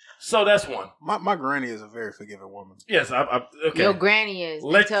 So that's one. My granny is a very forgiving woman. Yes, okay. Your granny is.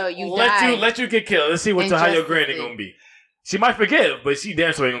 Let you get killed. Let's see how your granny going to be. She might forgive, but she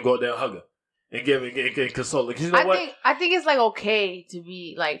damn sure ain't going to go out there and hug her. And give and console her. You know I think it's okay to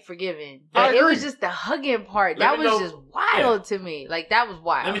be forgiven. But it was just the hugging part. That was just wild to me. That was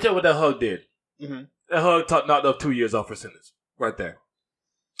wild. Let me tell you what that hug did. That hug knocked up 2 years off her sentence. Right there.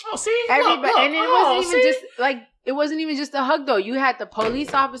 Oh, see? Everybody, look. And it wasn't even just a hug though. You had the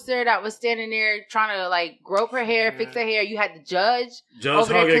police officer that was standing there trying to grope her hair, fix her hair. You had the judge hug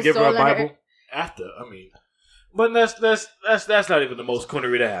her and give her a Bible after. I mean, but that's not even the most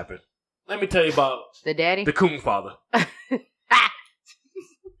coonery that happened. Let me tell you about the daddy, the coon father.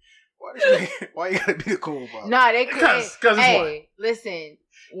 Why you gotta be the coon father? Nah, they couldn't. Hey, listen.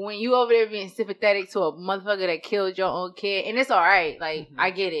 When you over there being sympathetic to a motherfucker that killed your own kid, and it's all right.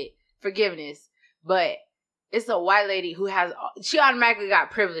 I get it, forgiveness, but it's a white lady who she automatically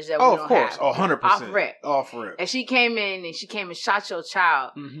got privilege that we don't have. Oh, of course, 100%. Off rip. And she came in and shot your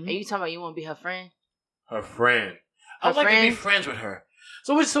child, and you talking about you want to be her friend? Her friend. I'd like to be friends with her.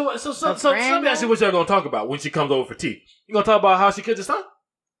 So let me ask you what y'all gonna talk about when she comes over for tea. You gonna talk about how she killed your son?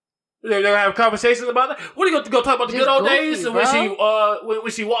 They're gonna have conversations about that. What are you gonna talk about the good old days and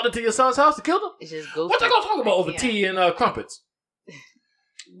when she walked into your son's house to kill him? It's just goofy. What y'all gonna talk about over tea and crumpets?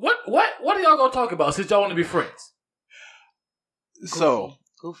 What are y'all gonna talk about since y'all want to be friends? So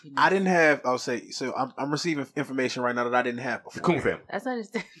Goofy. I didn't have. I'll say. So I'm receiving information right now that I didn't have before. The Coon family. That's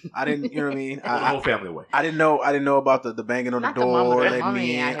understandable. I didn't. You know what I mean? The whole family away. I didn't know. I didn't know about the banging on Not the the mama, door, the letting mommy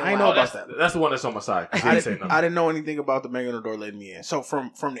me in. ain't I didn't know about that. That's the one that's on my side. I didn't know anything about the banging on the door, letting me in. So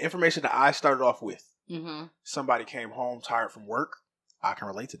from the information that I started off with, somebody came home tired from work. I can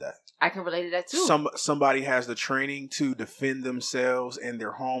relate to that. I can relate to that too. Somebody has the training to defend themselves and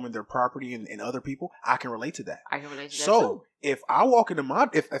their home and their property and other people. I can relate to that. I can relate to that too. So if I walk into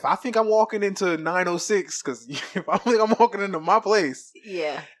if I think I'm walking into 906, because if I think I'm walking into my place,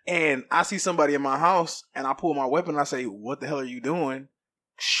 yeah, and I see somebody in my house and I pull my weapon and I say, "What the hell are you doing?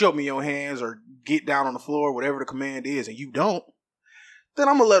 Show me your hands or get down on the floor," whatever the command is, and you don't, then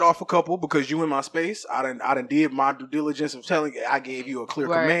I'm gonna let off a couple because you in my space. I done did my due diligence of telling you I gave you a clear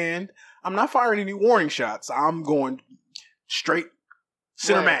command. I'm not firing any warning shots. I'm going straight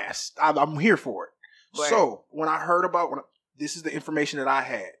center mass. I'm here for it. Right. So when I heard about this is the information that I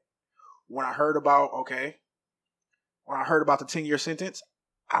had. When I heard about the 10-year sentence,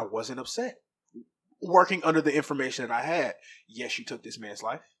 I wasn't upset. Working under the information that I had, yes, you took this man's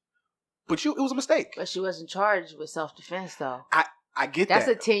life, but it was a mistake. But she wasn't charged with self-defense, though. I get that. That's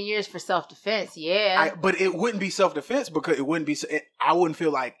a 10 years for self-defense, yeah. But it wouldn't be self-defense because it wouldn't be. I wouldn't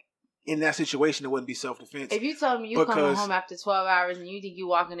feel like in that situation it wouldn't be self-defense. If you tell me you come home after 12 hours and you think you're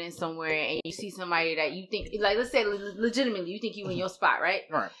walking in somewhere and you see somebody that you think, like, let's say legitimately you think you in your spot, right?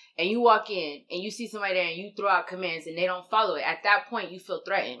 Right. And you walk in and you see somebody there and you throw out commands and they don't follow it. At that point, you feel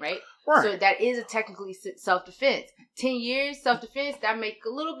threatened, right? Right. So that is technically self-defense. 10 years self-defense, that make a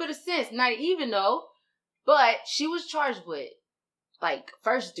little bit of sense. Not even though, but she was charged with like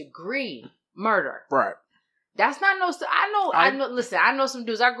first degree murder. Right. That's not no. I know. Listen, I know some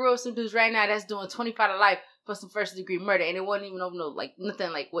dudes. I grew up with some dudes right now that's doing 25 to life for some first degree murder, and it wasn't even over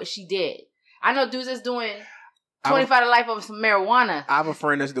nothing like what she did. I know dudes that's doing 25 to life over some marijuana. I have a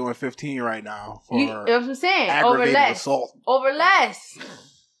friend that's doing 15 right now for you know what I'm saying? Aggravated assault. Over less.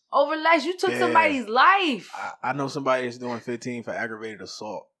 You took somebody's life. I know somebody that's doing 15 for aggravated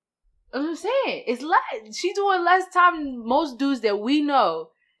assault. That's what I'm saying. It's less. She's doing less time than most dudes that we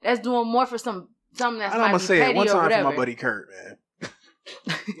know that's doing more for something that's I'm gonna say it one time for my buddy Kurt, man.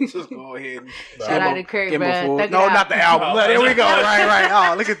 Just go ahead. Shout out to Kurt, man. No, not the album. There we go. Right.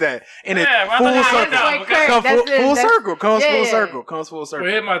 Oh, look at that. And full circle. Comes full circle. Well,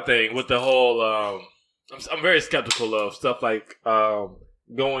 here's my thing with the whole. I'm very skeptical of stuff like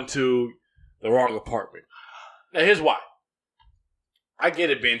going to the wrong apartment. Now, here's why. I get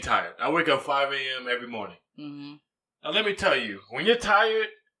it being tired. I wake up 5 a.m. every morning. Mm-hmm. Now, let me tell you, when you're tired,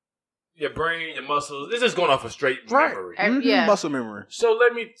 your brain, your muscles, it's just going off a straight memory. Mm-hmm. Yeah. Muscle memory.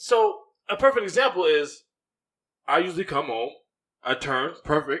 So a perfect example is I usually come home, I turn,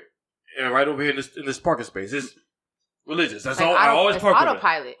 perfect, and right over here in this parking space. It's religious. That's all. I always park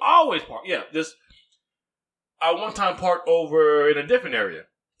autopilot. Always park. Yeah. I one time parked over in a different area.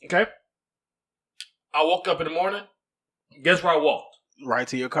 Okay. I woke up in the morning. Guess where I walked? Right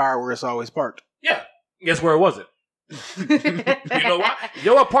to your car where it's always parked. Yeah. Guess where it wasn't? You know what?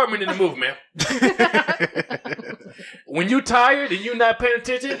 Your apartment in the move, man. When you tired and you're not paying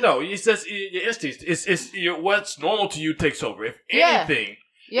attention, no, it's just your instincts. It's what's normal to you takes over. If anything,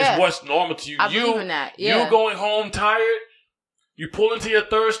 it's what's normal to you. I believe in that. Yeah. You going home tired, you pull into your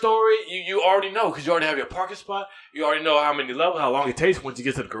third story, you already know because you already have your parking spot. You already know how many levels, how long it takes once you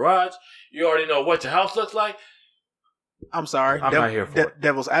get to the garage. You already know what your house looks like. I'm sorry. I'm not here for it.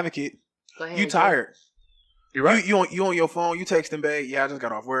 Devil's advocate. Go ahead, you tired. You're right. You on your phone. You texting back. Yeah, I just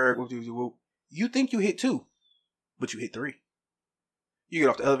got off work. You think you hit 2, but you hit 3. You get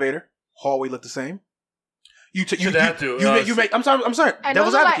off the elevator. Hallway look the same. You make. I'm sorry.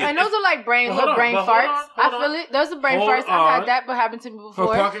 Devil's advocate. I know those are like brain farts. I feel it. Those are brain farts. I've had that, but happened to me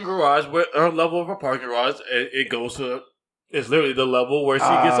before. Her parking garage, her level of her parking garage, it goes to. It's literally the level where she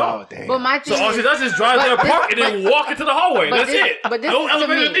gets off. Damn. But my thing all she does is drive there, park, and then walk into the hallway. That's it. But no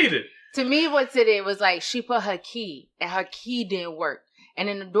elevator needed. To me, what it did was like she put her key, and her key didn't work. And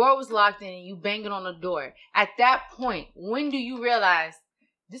then the door was locked in, and you banging on the door. At that point, when do you realize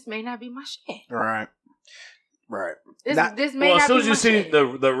this may not be my shit? Right. This may not be my shit. As soon as you see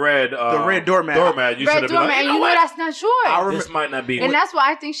the red doormat, you should have been like, and you know that's not sure. This might not be. And that's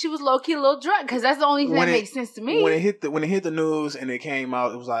why I think she was low key a little drunk because that's the only thing that makes sense to me. When it hit the news and it came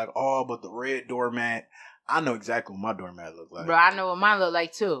out, it was like, oh, but the red doormat. I know exactly what my doormat looked like. Bro, I know what mine looked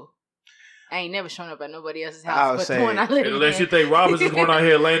like too. I ain't never shown up at nobody else's house but the one I live in. Unless you think Robbins is going out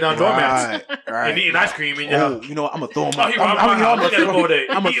here laying down doormats and eating ice cream in your house. You know what? I'm gonna throw him.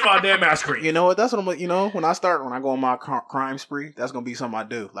 I'm eating my damn ice cream. You know what? That's what I'm. You know, when I go on my crime spree, that's gonna be something I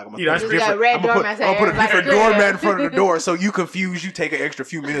do. Like I'm gonna put a different doormat in front of the door, so you confused. You take an extra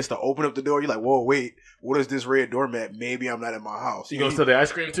few minutes to open up the door. You're like, whoa, wait, what is this red doormat? Maybe I'm not in my house. You gonna steal the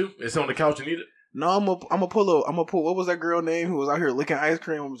ice cream too? It's on the couch and eat it. No, I'm gonna pull. What was that girl name who was out here licking ice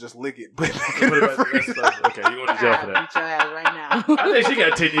cream? I'm gonna just lick it. Okay, you going to jail for that? Beat your ass right now. I think she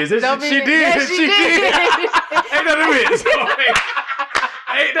got 10 years. She did. Yeah, she did. Ain't nothing weird.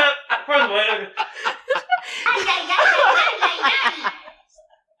 Ain't that. First of all.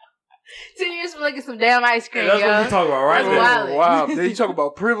 10 years for licking some damn ice cream, that's what we talk about, right? Wow. Then you talk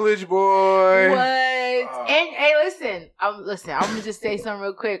about privilege, boy. What? And hey, listen. I'm gonna just say something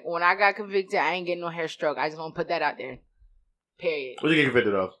real quick. When I got convicted, I ain't getting no hair stroke. I just want to put that out there. Period. What did you get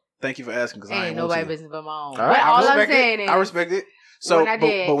convicted of? Thank you for asking. Because I ain't nobody business but my own. All right, all I'm saying is, I respect it. So when I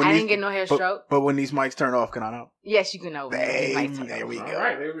didn't get no hair stroke. But when these mics turn off, can I know? Yes, you can know. There we go. All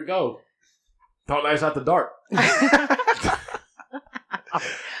right, there we go. Talk nice after dark.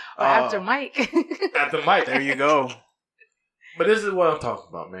 After Mike. After Mike. There you go. But this is what I'm talking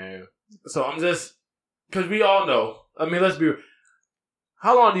about, man. So I'm just, because we all know. I mean, let's be.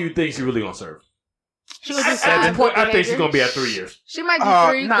 How long do you think she really gonna serve? She was just at this point, I think she's gonna be at 3 years. She might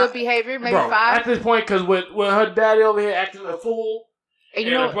do 3 good behavior, maybe 5. At this point, because with her daddy over here acting a fool, and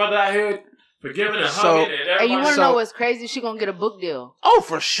her brother out here forgiving and hugging, and everybody. And you want to know what's crazy? She gonna get a book deal. Oh,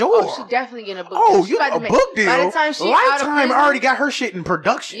 for sure. Oh, she definitely getting a book deal. You got a book deal? By the time she Lifetime out of prison, already got her shit in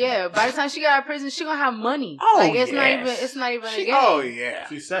production. Yeah, by the time she got out of prison, she gonna have money. Oh, like it's not even a game. Oh yeah.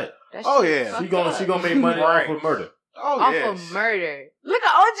 She said. Yeah. She gonna make money off of murder. Off of murder. Look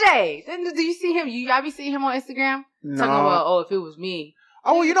at OJ. Do you see him? Y'all be seeing him on Instagram? No. Talking about, if it was me.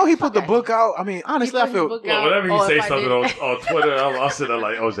 Oh, well, you know he put the book out. I mean, honestly, I feel. Well, whenever he say something on Twitter, I'll sit there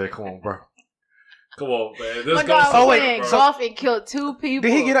like, OJ, come on, bro. Come on, man. This goes golf and killed 2 people.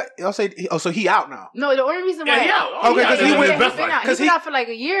 Did he get out? So he out now? No, the only reason why. Yeah, he out. Okay, because he went. He's been out for like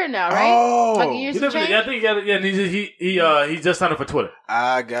a year now, right? Oh, like a year since change. I think he just signed up for Twitter.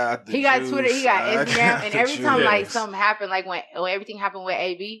 I got the He got Twitter, he got Instagram, and every time like something happened, like when everything happened with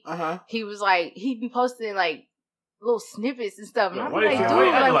AB, he was like, he'd be posting like little snippets and stuff, and I'm like, dude,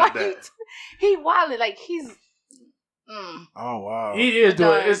 why he wilded, like he's. Oh wow! He is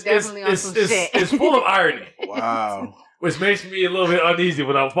doing it's full of irony. Wow, which makes me a little bit uneasy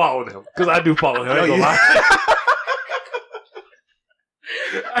when I'm following him because I do follow him. I ain't gonna lie.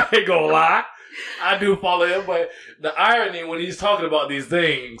 I ain't gonna lie. I do follow him, but the irony when he's talking about these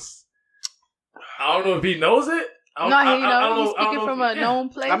things, I don't know if he knows it. He's speaking from a known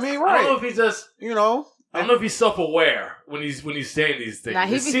place. I mean, right? I don't know if he's just I don't know if he's self-aware when he's saying these things. Nah,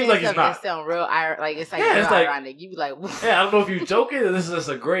 he it seems like he's not. It sounds real, like it's like real ironic. You be like, I don't know if you're joking. Or this is just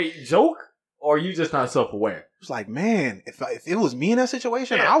a great joke, or you just not self-aware. It's like, man, if it was me in that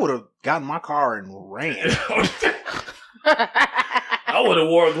situation, I would have gotten my car and ran. I would have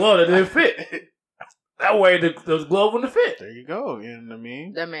wore a glove that didn't fit. That way, the glove wouldn't fit. There you go. You know what I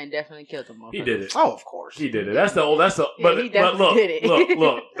mean? That man definitely killed him. He did it. Oh, of course, he did it. But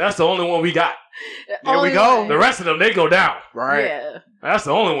look. That's the only one we got. There we go. The rest of them, they go down. Right. Yeah. That's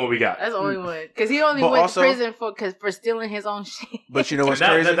the only one we got. That's the only one. Because he only went to prison for stealing his own shit. But you know what's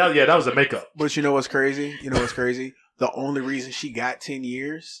crazy? That was a makeup. But you know what's crazy? The only reason she got 10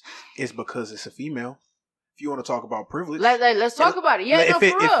 years is because it's a female. If you want to talk about privilege, let's talk about it. Yeah,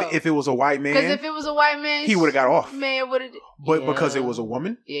 if it was a white man, because if it was a white man, he would have got off. Man would have. But because it was a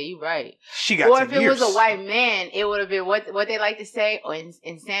woman, yeah, you're right. She got 10 years. Or if it was a white man, it would have been what they like to say,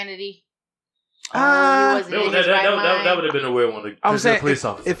 insanity. That would have been a weird one. I'm saying police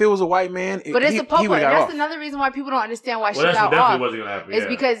officer. If it was a white man, but it's a public. That's another reason why people don't understand why she got off. Definitely wasn't gonna happen. It's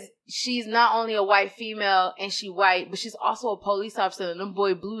because she's not only a white female and she white, but she's also a police officer. And them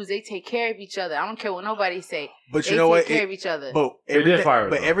boy blues, they take care of each other. I don't care what nobody say. But you know what? They take care of each other. But they did fire her.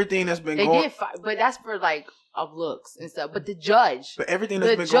 But everything that's been they did fire. But that's for like of looks and stuff. But the judge. But everything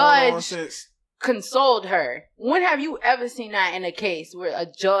that's been going on since. Consoled her. When have you ever seen that in a case where a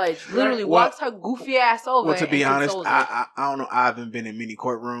judge literally walks her goofy ass over? Well, to be honest, I don't know. I haven't been in many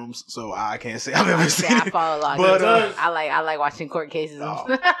courtrooms, so I can't say I've ever seen it. I follow a lot, but I like watching court cases. Oh.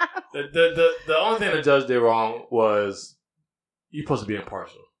 the only thing the judge did wrong was you're supposed to be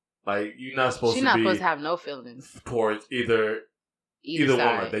impartial. Like you're not supposed She's to not be supposed to have no feelings towards either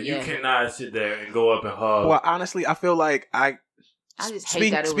woman. That you cannot sit there and go up and hug. Well, honestly, I feel like I just hate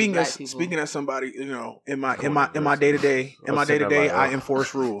that it was black people. Speaking as somebody, in my day to day, I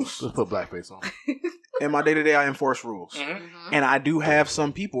enforce rules. Let's put blackface on. In my day to day, I enforce rules, and I do have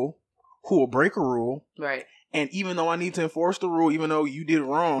some people who will break a rule. Right. And even though I need to enforce the rule, even though you did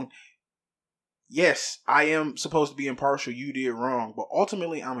wrong, yes, I am supposed to be impartial. You did wrong. But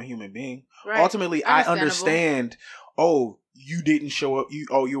ultimately, I'm a human being. Right. Ultimately, I understand, you didn't show up.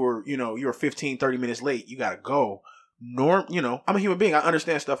 You were 15, 30 minutes late. You got to go. I'm a human being. I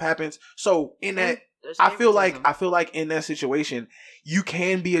understand stuff happens. So in that, I feel like in that situation, you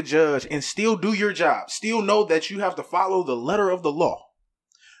can be a judge and still do your job. Still know that you have to follow the letter of the law.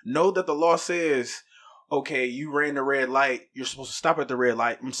 Know that the law says, okay, you ran the red light. You're supposed to stop at the red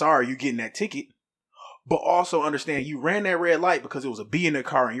light. I'm sorry, you're getting that ticket. But also understand you ran that red light because it was a bee in the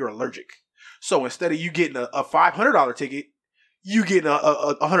car and you're allergic. So instead of you getting a $500 ticket, you getting a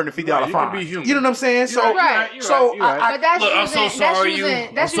 $150 fine. You know what I'm saying? You're right. But that's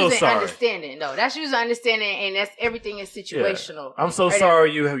using understanding, though. That's using understanding, and that's everything is situational. Yeah. I'm so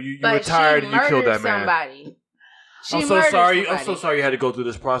sorry you retired and you killed that man. Somebody. I'm so sorry. I'm so sorry you had to go through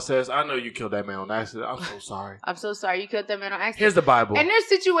this process. I know you killed that man on accident. I'm so sorry. I'm so sorry you killed that man on accident. Here's the Bible. And there's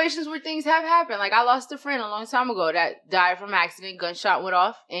situations where things have happened. Like I lost a friend a long time ago that died from accident. Gunshot went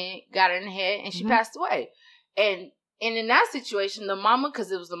off and got her in the head, and she passed away. And in that situation, the mama,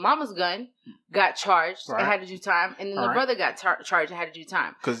 because it was the mama's gun, got charged and had to do time, and then the brother got charged and had to do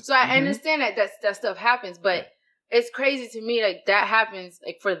time. So I understand that stuff happens, but it's crazy to me like that happens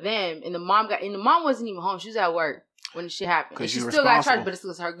like for them, and the mom wasn't even home; she was at work when the shit happened. And she still got charged, but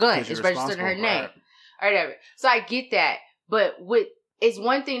it's her gun. It's registered in her name. Or whatever. So I get that. But it's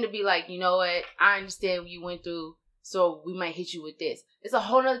one thing to be like, you know what? I understand what you went through, so we might hit you with this. It's a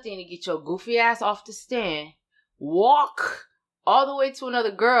whole other thing to get your goofy ass off the stand, walk all the way to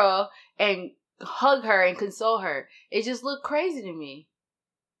another girl, and hug her and console her. It just looked crazy to me.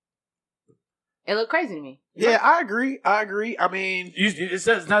 It looked crazy to me. Yeah, I agree. I mean, it's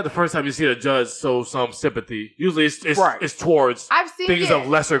not the first time you see a judge show some sympathy. Usually, it's towards things of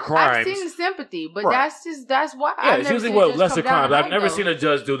lesser crimes. I've seen the sympathy, but that's why. Yeah, it's usually what lesser crimes. I've never seen a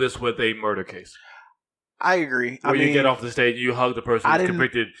judge do this with a murder case. I agree. Where you get off the stage, you hug the person who's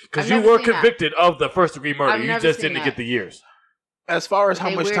convicted because you were convicted of the first degree murder. You just didn't get the years. As far as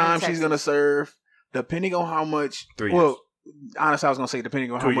how much time she's going to serve, depending on how much. 3 years. Honestly, I was gonna say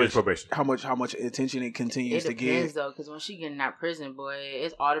depending on how much attention it continues to get. It depends though, because when she get in that prison, boy,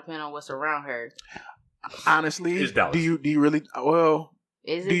 it's all depending on what's around her. Honestly, do you really? Well,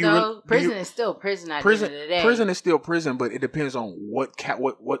 is it though? Prison is still prison at the end of the day. Prison is still prison, but it depends on what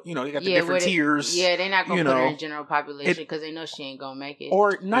you know. They got the different tiers. Yeah, they're not gonna put her in general population because they know she ain't gonna make it.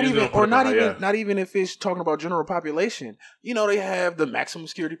 Or not even if it's talking about general population. You know, they have the maximum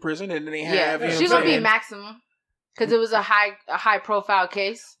security prison, and then they have. She's gonna be maximum. Because it was a high profile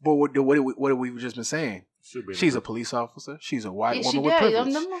case. But what have we just been saying? She's a police officer. She's a white woman with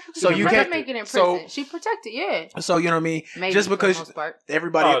privilege. So you can't make it in prison. She protected, So you know what I mean? Maybe just because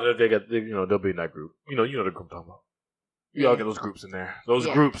everybody, they'll be in that group. You know the group I'm talking about. You all get those groups in there. Those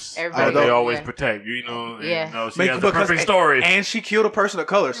groups, they always protect you. She has the perfect story. And she killed a person of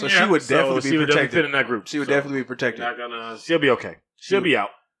color, so she would definitely be protected. Fit in that group. She would definitely be protected. She'll be okay. She'll be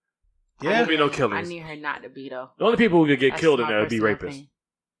out. Yeah. There won't be no killings. I need her not to be, though. The only people who could get killed in there would be rapists.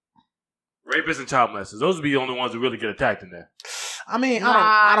 Rapists and child molesters. Those would be the only ones who really get attacked in there. I mean,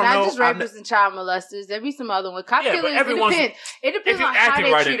 I don't know. Not just rapists and child molesters. There be some other ones. Cop killers, it depends. It depends on how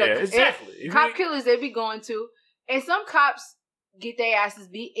they treat them. Exactly. Cop killers, they be going to. And some cops get their asses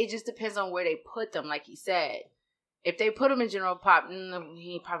beat. It just depends on where they put them, like he said. If they put him in general pop,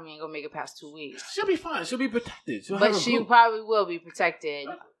 he probably ain't going to make it past 2 weeks. She'll be fine. She'll be protected. But she probably will be protected.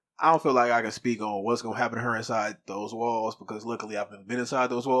 I don't feel like I can speak on what's going to happen to her inside those walls because luckily I've been inside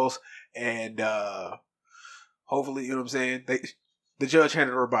those walls and hopefully, you know what I'm saying? The judge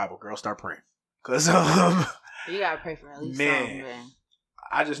handed her a Bible. Girl, start praying. Because you got to pray for at least something, man.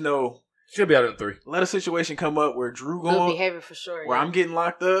 I just know. She'll be out in 3. Let a situation come up where Drew going. Good behavior for sure. Where I'm getting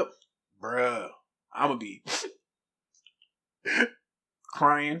locked up. Bruh. I'm going to be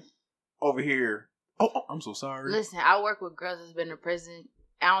crying over here. Oh, I'm so sorry. Listen, I work with girls that's been in prison.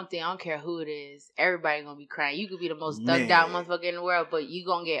 I don't care who it is. Everybody gonna be crying. You could be the most thugged out motherfucker in the world, but you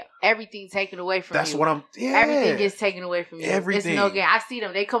gonna get everything taken away from you. That's what I'm. Yeah. Everything gets taken away from you. Everything. It's no game. I see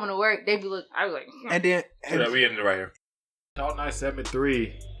them. They coming to work. They be look. I be like. And then we ended it right here. Talk Night segment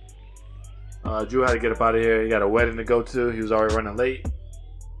 3. Drew had to get up out of here. He got a wedding to go to. He was already running late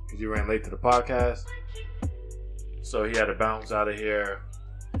because he ran late to the podcast, so he had to bounce out of here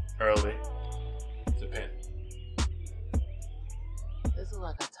early. It's a pin. This is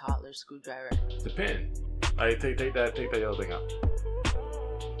like a toddler screwdriver. It's a pin. Like, take that yellow thing out.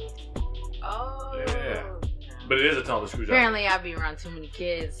 Oh. Yeah. But it is a toddler screwdriver. Apparently, I be around too many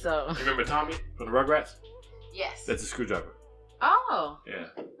kids, so. You remember Tommy from the Rugrats? Yes. That's a screwdriver. Oh. Yeah.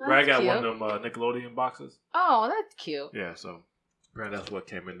 Brad got one of them Nickelodeon boxes. Oh, that's cute. Yeah, so Brad, that's what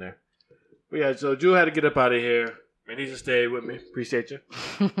came in there. But yeah, so Drew had to get up out of here. And he just stayed with me. Appreciate you.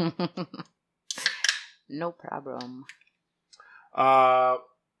 No problem.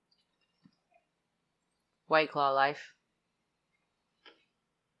 White Claw life.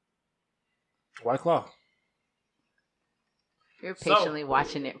 White Claw. You're patiently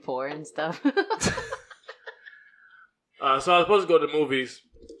watching it for and stuff. So I was supposed to go to the movies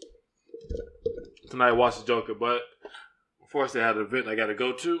tonight, watch the Joker, but unfortunately I had an event I got to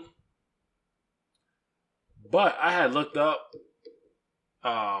go to. But I had looked up.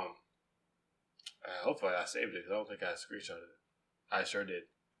 Hopefully I saved it because I don't think I screenshotted it. I sure did.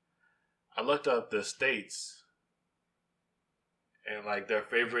 I looked up the states and like their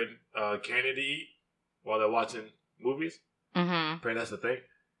favorite candy to eat while they're watching movies. Mm-hmm. Apparently that's the thing.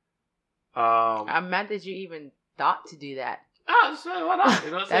 I'm mad that you even thought to do that. Oh, so why not?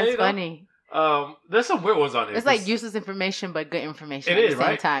 You know what I'm saying? That's funny. There's some weird ones on here. It's like useless information, but good information. It at is, the same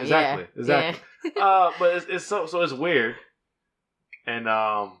right? time. Exactly. Yeah. Exactly. Yeah. But it's so it's weird, and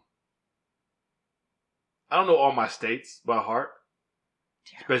I don't know all my states by heart,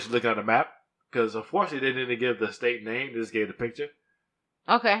 especially looking at the map, because unfortunately they didn't give the state name; they just gave the picture.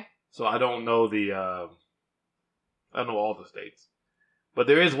 Okay. So I don't know I don't know all the states, but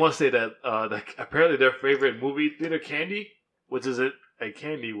there is one state that apparently their favorite movie theater candy, which is a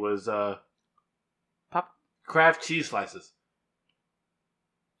candy, was Pop Kraft cheese slices.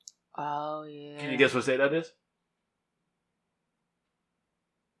 Oh yeah. Can you guess what state that is?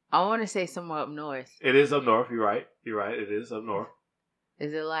 I want to say somewhere up north. It is up north. You're right. It is up north.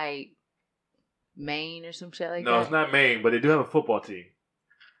 Is it like Maine or some shit like that? No, it's not Maine, but they do have a football team.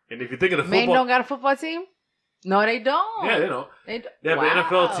 And if you think of the football... Maine don't got a football team? No, they don't. Yeah, they don't. They have an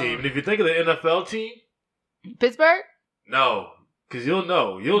NFL team. And if you think of the NFL team... Pittsburgh? No, because you'll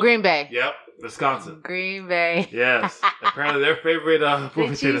know. Green Bay. Yep, Wisconsin. Green Bay. Yes. Apparently their favorite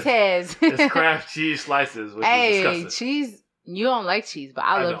movie cheese heads. is Kraft cheese slices, which is disgusting. Cheese... You don't like cheese, but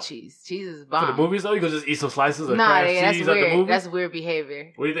I love cheese. Cheese is bomb. For the movies, though, you can just eat some slices of Kraft cheese cheese at the movies? That's weird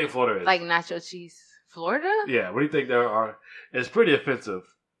behavior. What do you think Florida is? Like nacho cheese. Florida? Yeah, what do you think there are? It's pretty offensive,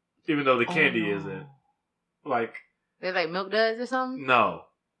 even though the candy isn't. Like... They're like Milk Duds or something? No.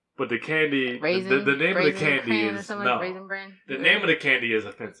 But the candy... Raisin, the name of the candy is... No. Like Raisin Bran? The name of the candy is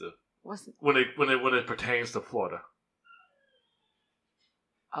offensive. What's it? When it pertains to Florida.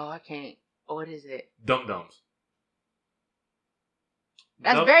 Oh, I can't. What is it? Dum Dums.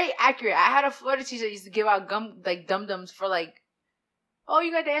 That's very accurate. I had a Florida teacher that used to give out Dum Dums for like, oh,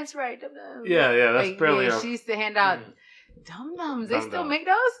 you got the answer right, Dum Dums. Yeah, that's apparently. Yeah, she used to hand out Dum Dums. They still make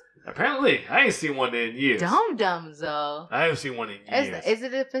those? Apparently, I ain't seen one in years. Dum Dums, though. I haven't seen one in years. Is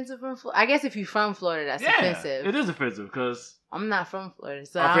it offensive from Florida? I guess if you're from Florida, that's offensive. It is offensive because I'm not from Florida,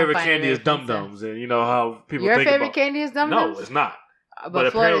 so our favorite candy is Dum Dums, and you know how people Your think about. Your favorite candy is Dum Dums? No, it's not. But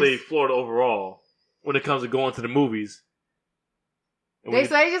apparently, Florida overall, when it comes to going to the movies. They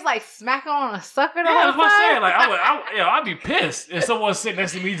just like smacking on a sucker. Yeah, that's what I'm saying. Like I'd be pissed if someone sitting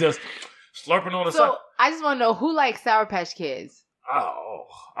next to me just slurping on a sucker. So I just want to know who likes Sour Patch Kids. Oh,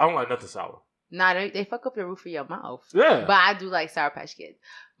 I don't like nothing sour. Nah, they fuck up the roof of your mouth. Yeah, but I do like Sour Patch Kids.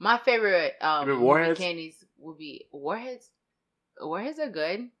 My favorite Warheads? candies would be Warheads. Warheads are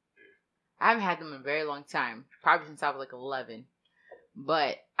good. I haven't had them in a very long time, probably since I was like 11.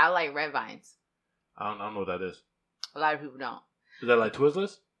 But I like Red Vines. I don't know what that is. A lot of people don't. Is that like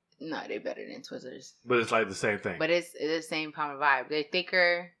Twizzlers? No, they're better than Twizzlers. But it's like the same thing. But it's the same kind of vibe. They're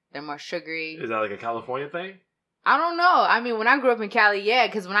thicker. They're more sugary. Is that like a California thing? I don't know. I mean, when I grew up in Cali, yeah,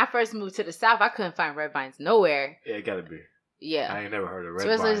 because when I first moved to the South, I couldn't find Red Vines nowhere. Yeah, it gotta be. Yeah. I ain't never heard of Red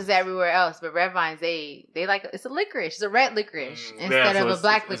Twizzlers Vines. is everywhere else, but Red Vines, they like, it's a licorice. It's a red licorice instead of a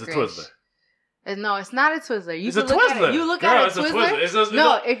black licorice. It's a Twizzler. No, it's not a Twizzler. It's a Twizzler. You look at a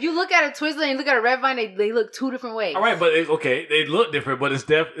Twizzler. If you look at a Twizzler and you look at a Red Vine, they look two different ways. All right, but they look different, but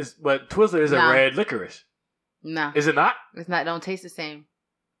but Twizzler is a red licorice. No, is it not? It's not. Don't taste the same.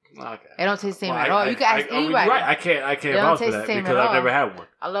 Okay, it don't taste the same at all. You can ask anybody. You're right. I can't vouch for that because I've never had one.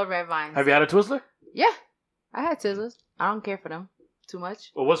 I love Red Vines. Have you had a Twizzler? Yeah, I had Twizzlers. I don't care for them too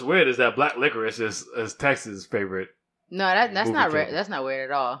much. Well, what's weird is that black licorice is Texas' favorite. No, that's not weird. That's not weird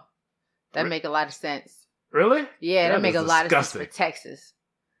at all. That make a lot of sense. Really? Yeah, that make a lot of sense for Texas.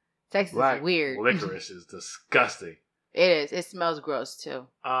 Texas is weird. Licorice is disgusting. It is. It smells gross too.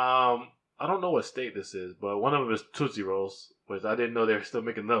 I don't know what state this is, but one of them is Tootsie Rolls, which I didn't know they were still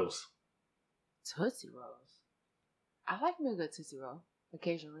making those. Tootsie Rolls. I like me a good Tootsie Roll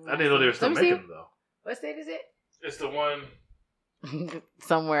occasionally. I didn't know they were still making them though. What state is it? It's the one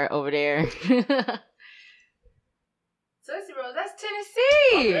somewhere over there. Tootsie Rolls Rolls. That's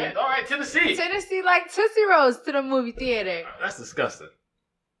Tennessee. Okay. All right, Tennessee. Tennessee like Tootsie Rolls to the movie theater. That's disgusting.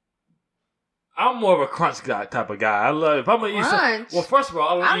 I'm more of a crunch guy type of guy. I love if I'm gonna eat some, well, first of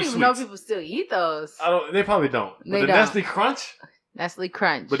all, I don't even know if people still eat those. They probably don't. They don't. Nestle Crunch. Nestle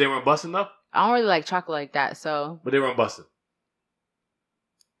Crunch. But they weren't busting though. I don't really like chocolate like that, so. But they weren't busting.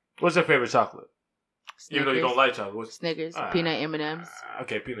 What's your favorite chocolate? Snickers. Even though you don't like chocolate. Snickers, peanut M&Ms.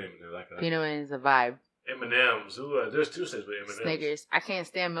 Okay, peanut M&Ms. Like peanut M&Ms is a vibe. M&Ms. There's two sets with M&Ms. Snickers. I can't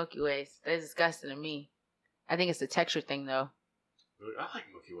stand Milky Ways. They're disgusting to me. I think it's a texture thing though. I like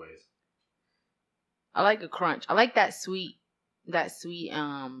Milky Ways. I like a crunch. I like that sweet, what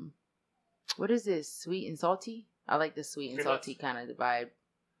is this? Sweet and salty? I like the sweet and salty kind of vibe.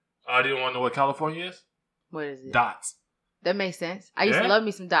 I didn't want to know what California is? What is it? Dots. That makes sense. I used to love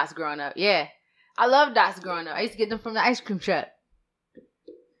me some Dots growing up. Yeah. I love Dots growing up. I used to get them from the ice cream truck.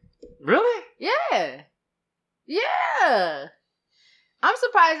 Really? Yeah. Yeah. I'm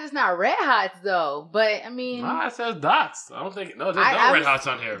surprised it's not Red Hots though, but I mean, nah, it says Dots. I don't think there's no Red Hots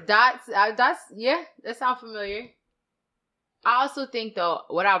on here. Dots, yeah, that sounds familiar. I also think though,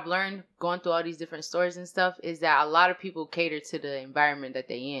 what I've learned going through all these different stores and stuff is that a lot of people cater to the environment that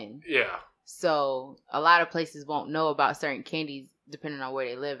they in. Yeah. So a lot of places won't know about certain candies depending on where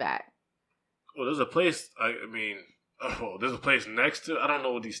they live at. Well, there's a place. There's a place next to. I don't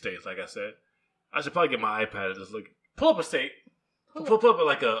know what these states. Like I said, I should probably get my iPad and just look. Pull up a state. Pull up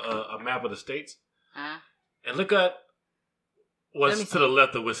like a map of the states, and look at what's to the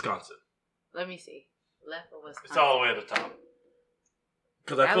left of Wisconsin. Let me see. Left of Wisconsin. It's all the way at the top.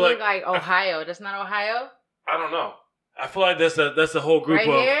 Because I feel look like Ohio. That's not Ohio. I don't know. I feel like that's a whole group right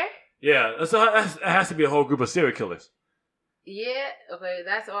of. Here? Yeah, it has to be a whole group of serial killers. Yeah. Okay,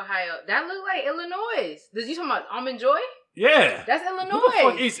 that's Ohio. That look like Illinois. Did you talking about Almond Joy? Yeah. That's Illinois. Who the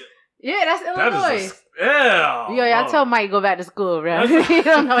fuck is? Yeah, that's Illinois. Yeah. Yo, y'all tell Mike go back to school, bro. He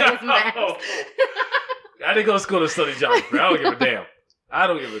don't know his math. I didn't go to school to study geography. I don't give a damn. I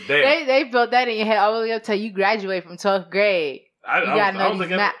don't give a damn. They built that in your head all the way up till you graduate from 12th grade. You gotta know these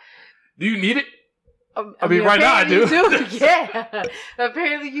math. Do you need it? I mean, right now I do. Yeah.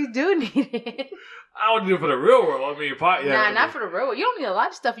 Apparently you do need it. I don't need it for the real world. I mean, not for the real world. You don't need a lot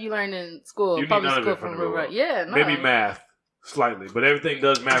of stuff you learn in school. You public need school from the real world. Yeah, no. Maybe math. Slightly, but everything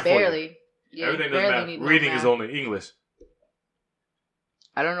does math barely. for you. Yeah, everything does math. Reading is only English.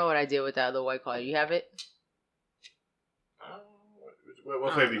 I don't know what I did with that other White Claw. You have it?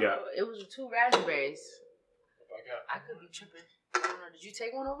 What flavor you got? It was 2 raspberries. I could be tripping. I don't know. Did you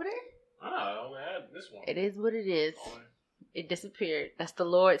take one over there? I only had this one. It is what it is. It disappeared. That's the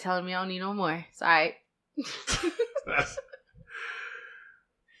Lord telling me I don't need no more. It's alright. That's...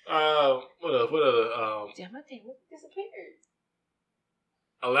 what other? Damn, I think what disappeared.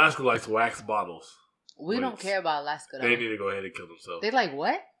 Alaska likes wax bottles. We don't care about Alaska though. They need to go ahead and kill themselves. They like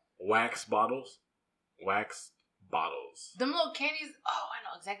what? Wax bottles. Wax bottles. Them little candies. Oh, I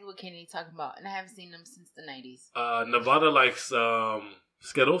know exactly what candy you're talking about, and I haven't seen them since the 90s. Nevada likes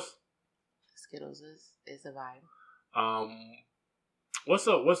Skittles. Skittles is a vibe. What's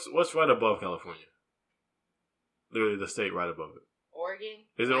right above California? Literally the state right above it. Oregon.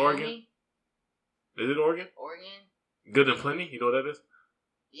 Is it Oregon? Is it Oregon? Oregon. Good and Plenty. You know what that is?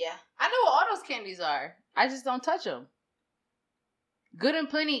 Yeah, I know what all those candies are. I just don't touch them. Good and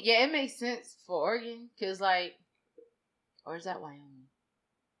Plenty. Yeah, it makes sense for Oregon because or is that Wyoming?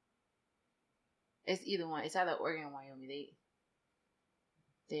 It's either one. It's either Oregon or Wyoming.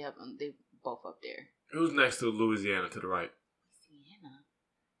 They both up there. Who's next to Louisiana to the right? Louisiana,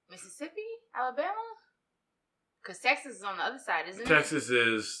 Mississippi, Alabama. Because Texas is on the other side, isn't it? Texas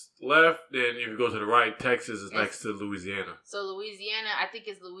is left, then if you go to the right, Texas is next to Louisiana. So Louisiana, I think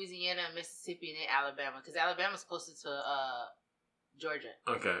it's Louisiana, Mississippi, and then Alabama. Because Alabama's closer to Georgia.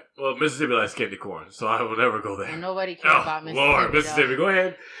 Okay. Well, Mississippi likes candy corn, so I will never go there. And nobody cares about Mississippi. Lord, Mississippi, though. Go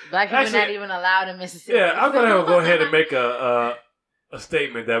ahead. Black people are not even allowed in Mississippi. Yeah, I'm going to go ahead and make a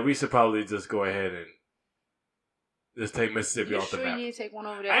statement that we should probably just go ahead and just take Mississippi off the map. You take one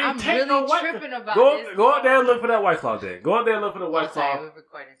over there? I'm really tripping about this. Go out there and look for that White Claw then. Go out there and look for the White Claw. We're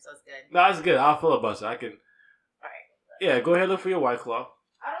recording, so it's good. No, it's good. I'll filibuster. I can. Alright. Yeah, go ahead and look for your White Claw.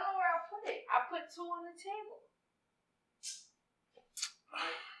 I don't know where I put it. I put 2 on the table.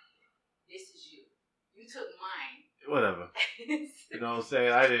 This is you. You took mine. Whatever. You know what I'm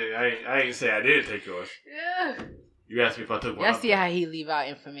saying? I ain't say I didn't take yours. Yeah. You asked me if I took one. Y'all see how he leave out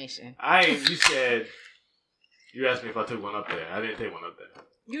information. You said. You asked me if I took one up there. I didn't take one up there.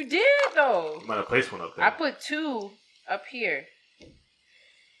 You did, though. You might have placed one up there. I put 2 up here.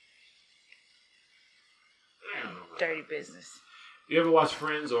 Dirty business. You ever watch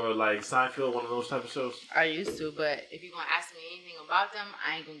Friends or like Seinfeld, one of those type of shows? I used to, but if you're gonna ask me anything about them,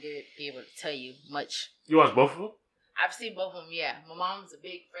 I ain't gonna be able to tell you much. You watch both of them? I've seen both of them. Yeah, my mom's a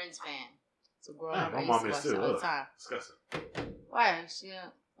big Friends fan, so growing up, I my used mom to is watch too. it all the time. Disgusting. Why?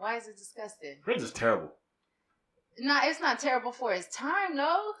 Why is it disgusting? Friends is terrible. No, it's not terrible for its time,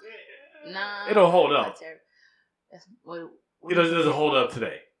 no. Nah, it don't hold up. It doesn't hold up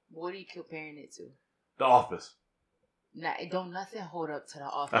today. What are you comparing it to? The Office. Nah, it don't nothing hold up to The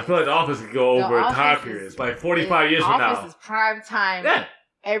Office. I feel like The Office could go over time periods, like 45 years from now. The Office is prime time. Yeah.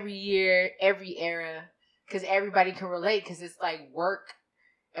 Every year, every era, because everybody can relate. Because it's like work,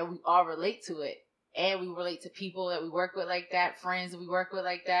 and we all relate to it, and we relate to people that we work with like that, friends that we work with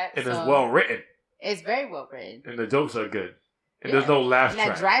like that. And it's well written. It's very well written, and the jokes are good, and there's no laugh track.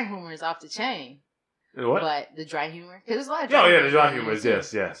 And that dry humor is off the chain. And what? But the dry humor, because there's a lot of dry humor. Yeah, the dry humor is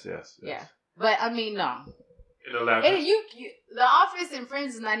yes. Yeah, but I mean, no. In the laugh. The Office and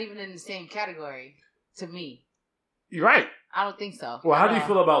Friends is not even in the same category to me. You're right. I don't think so. Well, how do you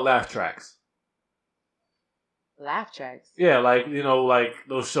feel about laugh tracks? Laugh tracks? Yeah, like, like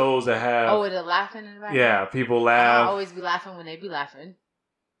those shows that have... Oh, with the laughing in the background? Yeah, people laugh. I always be laughing when they be laughing.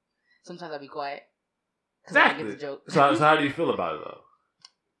 Sometimes I'll be quiet. Exactly. I get the joke. So how do you feel about it, though?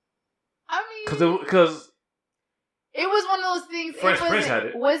 I mean... Because... It was one of those things. Prince had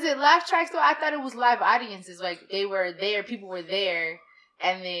it. Was it laugh tracks though? I thought it was live audiences. Like they were there, people were there,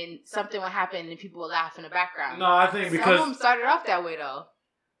 and then something would happen and people would laugh in the background. No, I think because some of them started off that way though.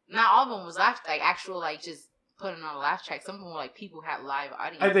 Not all of them was laugh like actual like just putting on a laugh track. Some of them were like people had live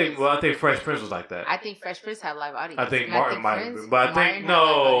audiences. I think Fresh Prince was like that. I think Fresh Prince had live audiences. I think Martin might have been, but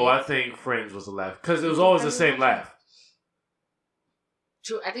I think Friends was a laugh because it was always the same laugh.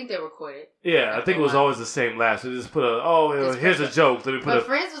 True, I think they recorded. Yeah, I think it was always the same laugh. So they just put here's a joke. Let me put but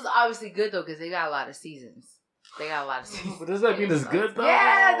Friends was obviously good though because they got a lot of seasons. But does that mean it's good though?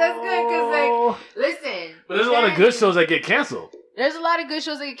 Yeah, that's good because listen. But there's a lot of good shows that get canceled. There's a lot of good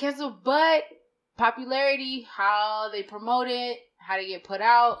shows that get canceled, but popularity, how they promote it, how they get put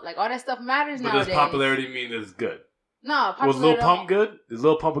out, like all that stuff matters nowadays. But does popularity mean it's good? No, was Lil Pump good? Is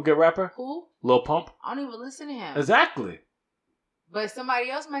Lil Pump a good rapper? Who? Lil Pump. I don't even listen to him. Exactly. But somebody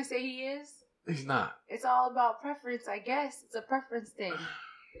else might say he is. He's not. It's all about preference, I guess. It's a preference thing.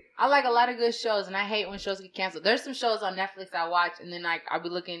 I like a lot of good shows, and I hate when shows get canceled. There's some shows on Netflix I watch, and then I'll be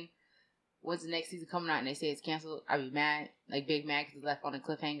looking, when's the next season coming out, and they say it's canceled. I'll be mad, like big mad because it's left on a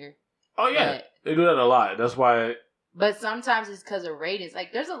cliffhanger. Oh, yeah. They do that a lot. That's why. But sometimes it's because of ratings.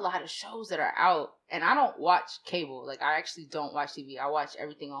 Like, there's a lot of shows that are out, and I don't watch cable. Like, I actually don't watch TV. I watch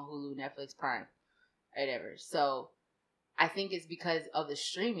everything on Hulu, Netflix, Prime, whatever. So I think it's because of the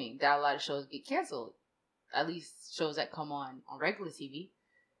streaming that a lot of shows get canceled. At least shows that come on regular TV.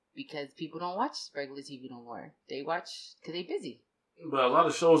 Because people don't watch regular TV no more. They watch because they're busy. But a lot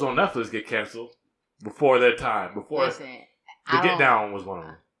of shows on Netflix get canceled before their time. Listen, The Get Down was one of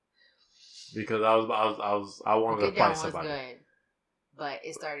them. Because I wanted to fight somebody. Was good, but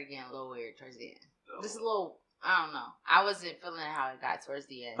it started getting a little weird towards the end. Just a little. I don't know. I wasn't feeling how it got towards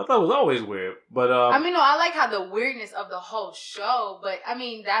the end. I thought it was always weird, but I mean, no, I like how the weirdness of the whole show, but I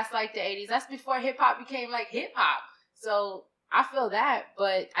mean, that's like the 80s. That's before hip hop became like hip hop. So I feel that,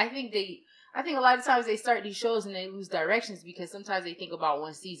 but I think a lot of times they start these shows and they lose directions because sometimes they think about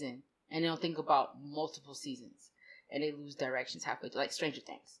one season and they don't think about multiple seasons and they lose directions halfway through, like Stranger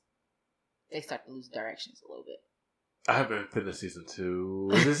Things. They start to lose directions a little bit. I haven't finished season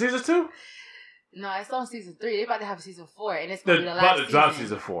 2. Is it season 2? No, it's on season 3. They're about to have season 4, and it's going to be the last season. About to drop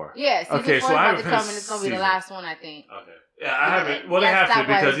season 4. Yeah, season 4 is about to come, and it's going to be the last one, I think. Okay. Yeah, I haven't. Well, they have to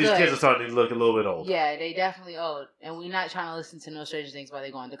because these kids are starting to look a little bit old. Yeah, they definitely old. And we're not trying to listen to no Stranger Things while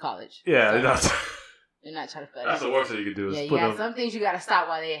they're going to college. Yeah, so, that's... They're not trying to fed That's the worst thing you can do. Is put some things you got to stop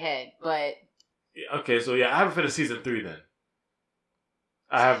while they're ahead, but... Yeah, okay, so I haven't finished season 3 then.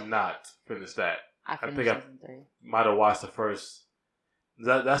 I have not finished that. I think season 3. Might have watched the first...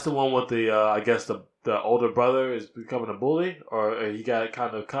 That's the one with the, I guess, the older brother is becoming a bully? Or he got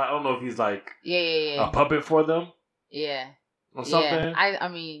kind of... I don't know if he's like... Yeah. A puppet for them? Yeah. Or something? Yeah. I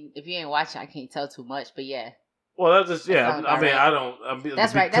mean, if you ain't watching, I can't tell too much, but yeah. Well, that's just... Yeah, I mean, right. I don't...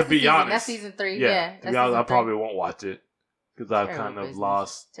 That's right. To be honest. That's season 3. Yeah. To be honest, I probably won't watch it. Because I've kind of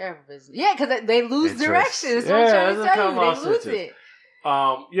lost... Terrible business. Yeah, because they lose direction. That's what I'm trying to tell you. They lose it.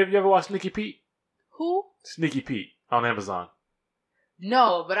 You ever watched Sneaky Pete? Who? Sneaky Pete on Amazon.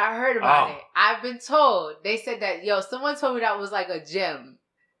 No, but I heard about it. I've been told. They said that, someone told me that was like a gem.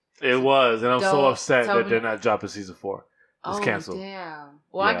 It was, and I'm so upset that they're not dropping season 4. It's canceled. Damn.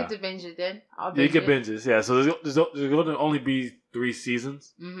 Well, I get to binge it then. You can binge it, yeah. So there's going to only be 3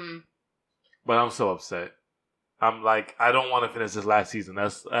 seasons. Mm-hmm. But I'm so upset. I'm like, I don't want to finish this last season.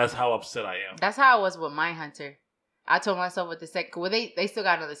 That's how upset I am. That's how I was with Mindhunter. I told myself with the second, well, they still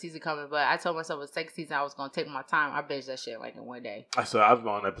got another season coming, but I told myself with the second season I was gonna take my time. I binged that shit like in one day. I'm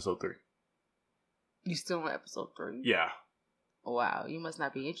on episode 3. You still on episode 3? Yeah. Wow, you must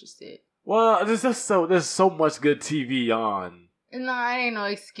not be interested. Well, there's so much good TV on. No, it ain't no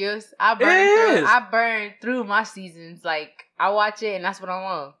excuse. I burned through my seasons. Like I watch it and that's what I'm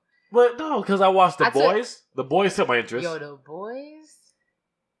on. But no, because I watched The Boys. The Boys took my interest. Yo, The Boys.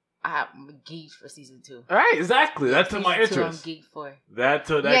 I'm geeked for season 2. All right, exactly. That took my interest. I'm geeked for. That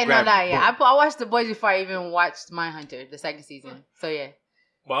took that. Yeah. I watched The Boys before I even watched Mindhunter, the second season. So yeah.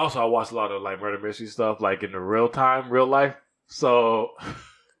 But also, I watched a lot of like murder mystery stuff, like in the real life. So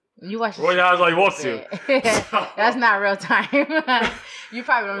you watch. Well, yeah, I was like, want to. That's not real time. You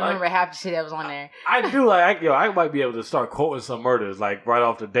probably don't remember half the shit that was on there. I do I might be able to start quoting some murders like right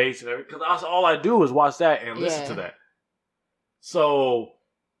off the dates and everything because all I do is watch that and listen to that. So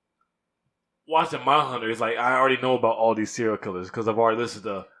watching Mindhunter is like I already know about all these serial killers because I've already listened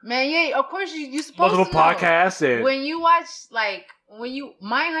to. Man, yeah, of course you supposed multiple to know. podcasts and when you watch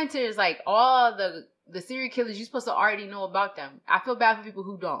Mindhunter is like all the serial killers, you're supposed to already know about them. I feel bad for people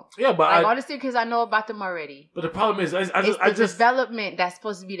who don't. Yeah, but all the serial killers, I know about them already. But the problem is, I just development that's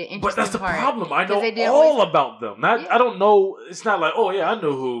supposed to be the interesting part. But that's the problem. I know all about them. I don't know. It's not like, oh yeah, I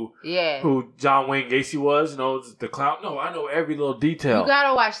know who John Wayne Gacy was. You know, the clown. No, I know every little detail. You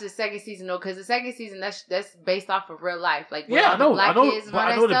gotta watch the second season though, because the second season that's based off of real life. Like I know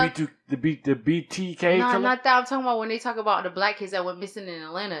the BTK. No, not that. I'm talking about when they talk about the black kids that went missing in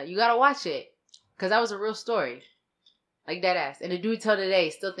Atlanta. You gotta watch it. Because that was a real story. Like that ass. And the dude till today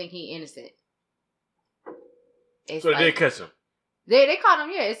still think he innocent. So they did catch him. They caught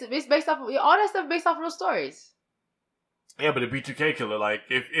him, yeah. It's based off of, all that stuff based off real stories. Yeah, but the B2K killer, like,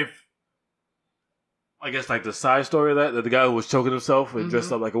 if I guess, like, the side story of that the guy who was choking himself and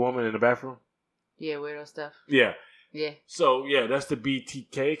dressed up like a woman in the bathroom. Yeah, weirdo stuff. Yeah. Yeah. So, yeah, that's the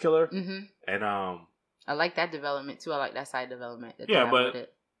BTK killer. Mm-hmm. And, I like that development, too. I like that side development. Yeah,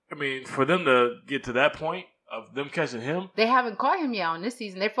 but I mean, for them to get to that point of them catching him, they haven't caught him yet on this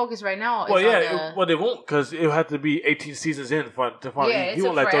season. Their focus right now. Well, they won't because it'll have to be 18 seasons in to find. Yeah, he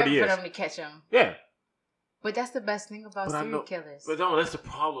won't like 30 years for them to catch him. Yeah, but that's the best thing about serial killers. But no, that's the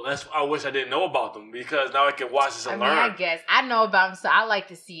problem. I wish I didn't know about them because now I can watch this and learn. I guess I know about them, so I like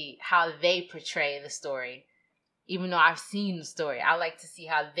to see how they portray the story. Even though I've seen the story, I like to see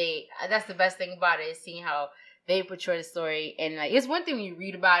how they. That's the best thing about it is seeing how they portray the story. And like, it's one thing when you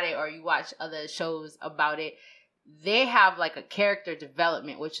read about it or you watch other shows about it. They have like a character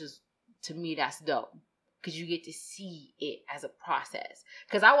development, which is, to me, that's dope. Because you get to see it as a process.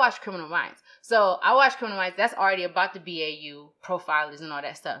 Because I watch Criminal Minds. So I watch Criminal Minds. That's already about the BAU, profilers and all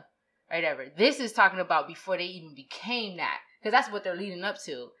that stuff. Whatever. This is talking about before they even became that. Because that's what they're leading up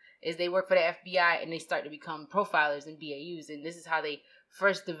to. Is they work for the FBI and they start to become profilers and BAUs. And this is how they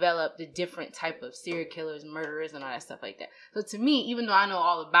first develop the different type of serial killers, murderers, and all that stuff like that. So to me, even though I know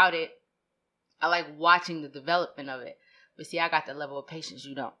all about it, I like watching the development of it. But see, I got the level of patience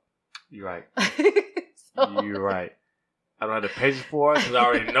you don't. You're right. You're right. I don't have the patience for it because I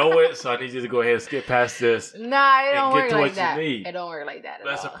already know it. So I need you to go ahead and skip past this. Nah, it don't work like that. It don't work like that at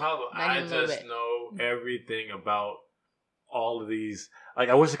all. That's the problem. I just know everything about all of these. Like,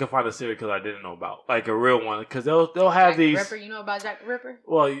 I wish I could find a serial killer I didn't know about, like a real one, because they'll have Jack these. Ripper, you know about Jack the Ripper?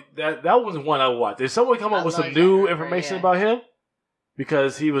 Well, that was one I watched. If someone come up with some new information about him,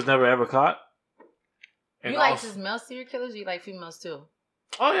 because he was never ever caught. And you like just male serial killers? Or you like females too?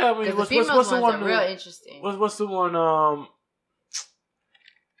 Oh yeah, I mean, what's the one? Are real interesting. What's the one?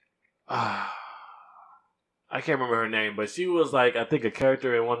 I can't remember her name, but she was like, I think, a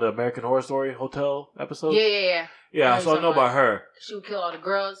character in one of the American Horror Story Hotel episodes. Yeah, so I know about her. She would kill all the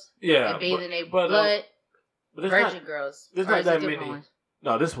girls. Yeah. And bathe in their blood. Virgin girls. There's not that many.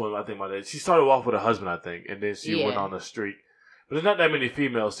 No, this one, I think about it. She started off with a husband, I think, and then she went on the streak. But there's not that many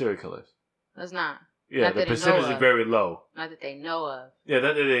female serial killers. There's not. Yeah, the percentage is very low. Not that they know of. Yeah,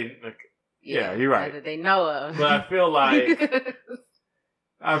 that they. Yeah, you're right. Not that they know of. But I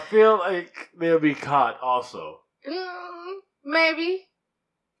feel like they'll be caught also. Maybe.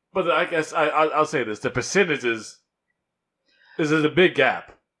 But I guess I'll say this: the percentages is a big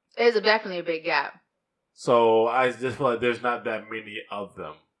gap. It's definitely a big gap. So I just feel like there's not that many of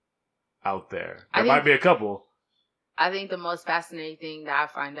them out there. There might be a couple. I think the most fascinating thing that I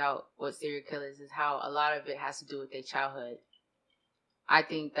find out with serial killers is how a lot of it has to do with their childhood. I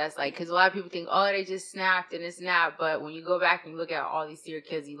think that's like, because a lot of people think, oh, they just snapped and it's not. But when you go back and look at all these serial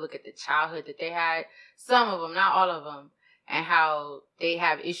killers, you look at the childhood that they had, some of them, not all of them, and how they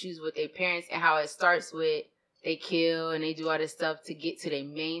have issues with their parents and how it starts with they kill and they do all this stuff to get to their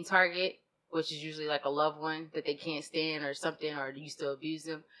main target, which is usually like a loved one that they can't stand or something, or you still abuse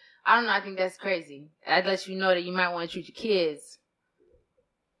them. I don't know. I think that's crazy. That lets you know that you might want to treat your kids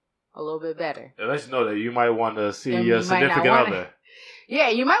a little bit better. It lets you know that you might want to see your significant other. Yeah,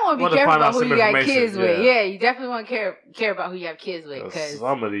 you might want to be careful about who you got kids with. Yeah, you definitely want to care about who you have kids with, because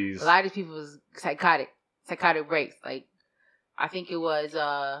some of these, a lot of these people is psychotic breaks. Like, I think it was.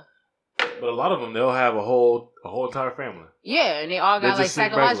 But a lot of them, they'll have a whole entire family. Yeah, and they all got like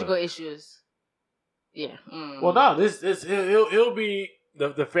psychological issues. Yeah. Well, no, it'll be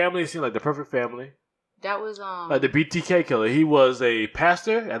the family seemed like the perfect family. That was like the BTK killer. He was a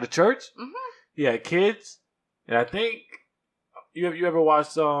pastor at a church. Mm-hmm. He had kids, and I think you ever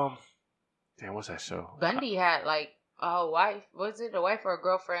watched damn, what's that show? Bundy had like a wife. Was it a wife or a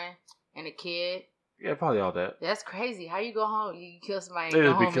girlfriend and a kid? Yeah, probably all that. That's crazy. How you go home? You kill somebody. And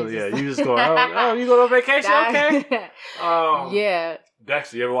go home yeah, you just go. Oh, you go on vacation? Okay. Yeah.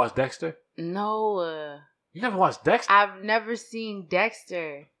 Dexter. You ever watch Dexter? No. You never watched Dexter? I've never seen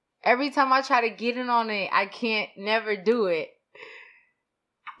Dexter. Every time I try to get in on it, I can't never do it.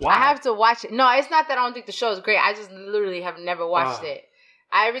 Why? I have to watch it. No, it's not that I don't think the show is great. I just literally have never watched it.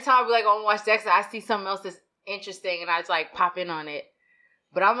 Every time I be like, I want to watch Dexter, I see something else that's interesting, and I just like pop in on it.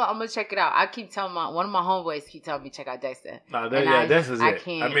 But I'm gonna check it out. I keep telling one of my homeboys keep telling me check out Dexter. No, Dexter's it.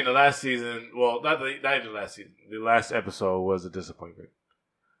 I mean, the last season. Well, not even the last season. The last episode was a disappointment,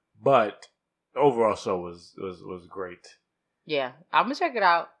 but the overall show was great. Yeah, I'm gonna check it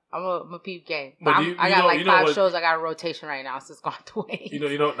out. I'm a peep game. But I got like 5 shows. I got a rotation right now, so it's going to wait.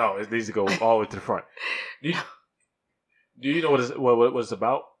 No, it needs to go all the way to the front. Do you know what it's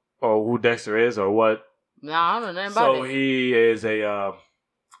about, or who Dexter is, or what? No, I don't know nothing about it. So he is a.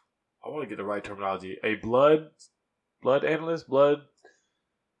 I want to get the right terminology. A blood analyst.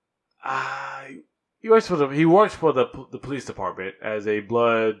 He works for the police department as a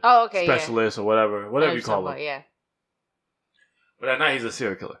blood specialist or whatever you call him. Yeah. But at night he's a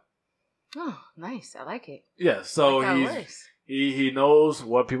serial killer. Oh, nice! I like it. Yeah, so he knows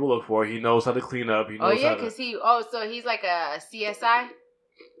what people look for. He knows how to clean up. He knows because so he's like a CSI.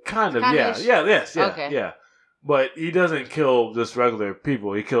 Kind of, yeah. But he doesn't kill just regular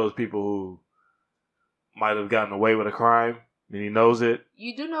people. He kills people who might have gotten away with a crime, and he knows it.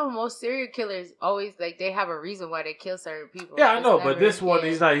 You do know most serial killers always they have a reason why they kill certain people. Yeah, I know, but this one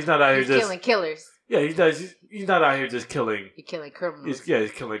he's not out here just killing killers. Yeah, he's not out here just killing. He's killing criminals.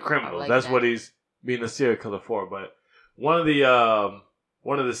 He's killing criminals. That's what he's being a serial killer for. But one of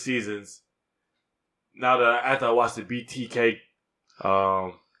the seasons, after I watched the BTK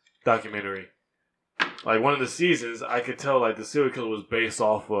documentary, like one of the seasons, I could tell like the serial killer was based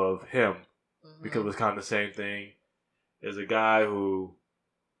off of him because it was kind of the same thing. There's a guy who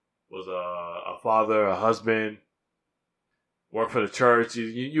was a father, a husband, worked for the church.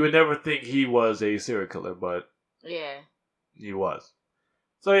 You would never think he was a serial killer, but yeah, he was.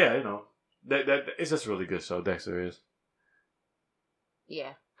 So yeah, that it's just a really good show. Dexter is.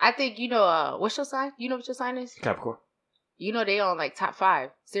 Yeah, I think what's your sign? You know what your sign is? Capricorn. They on like top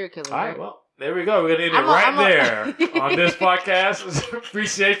 5 serial killers. All right, well. There we go. We're going to end it there on this podcast.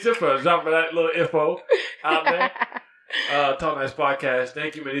 Appreciate you for dropping that little info out there. Talk Nice Podcast.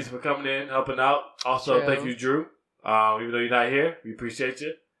 Thank you, Melissa, for coming in, helping out. Also, Thank you, Drew. Even though you're not here, we appreciate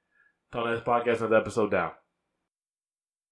you. Talk Nice Podcast, another episode down.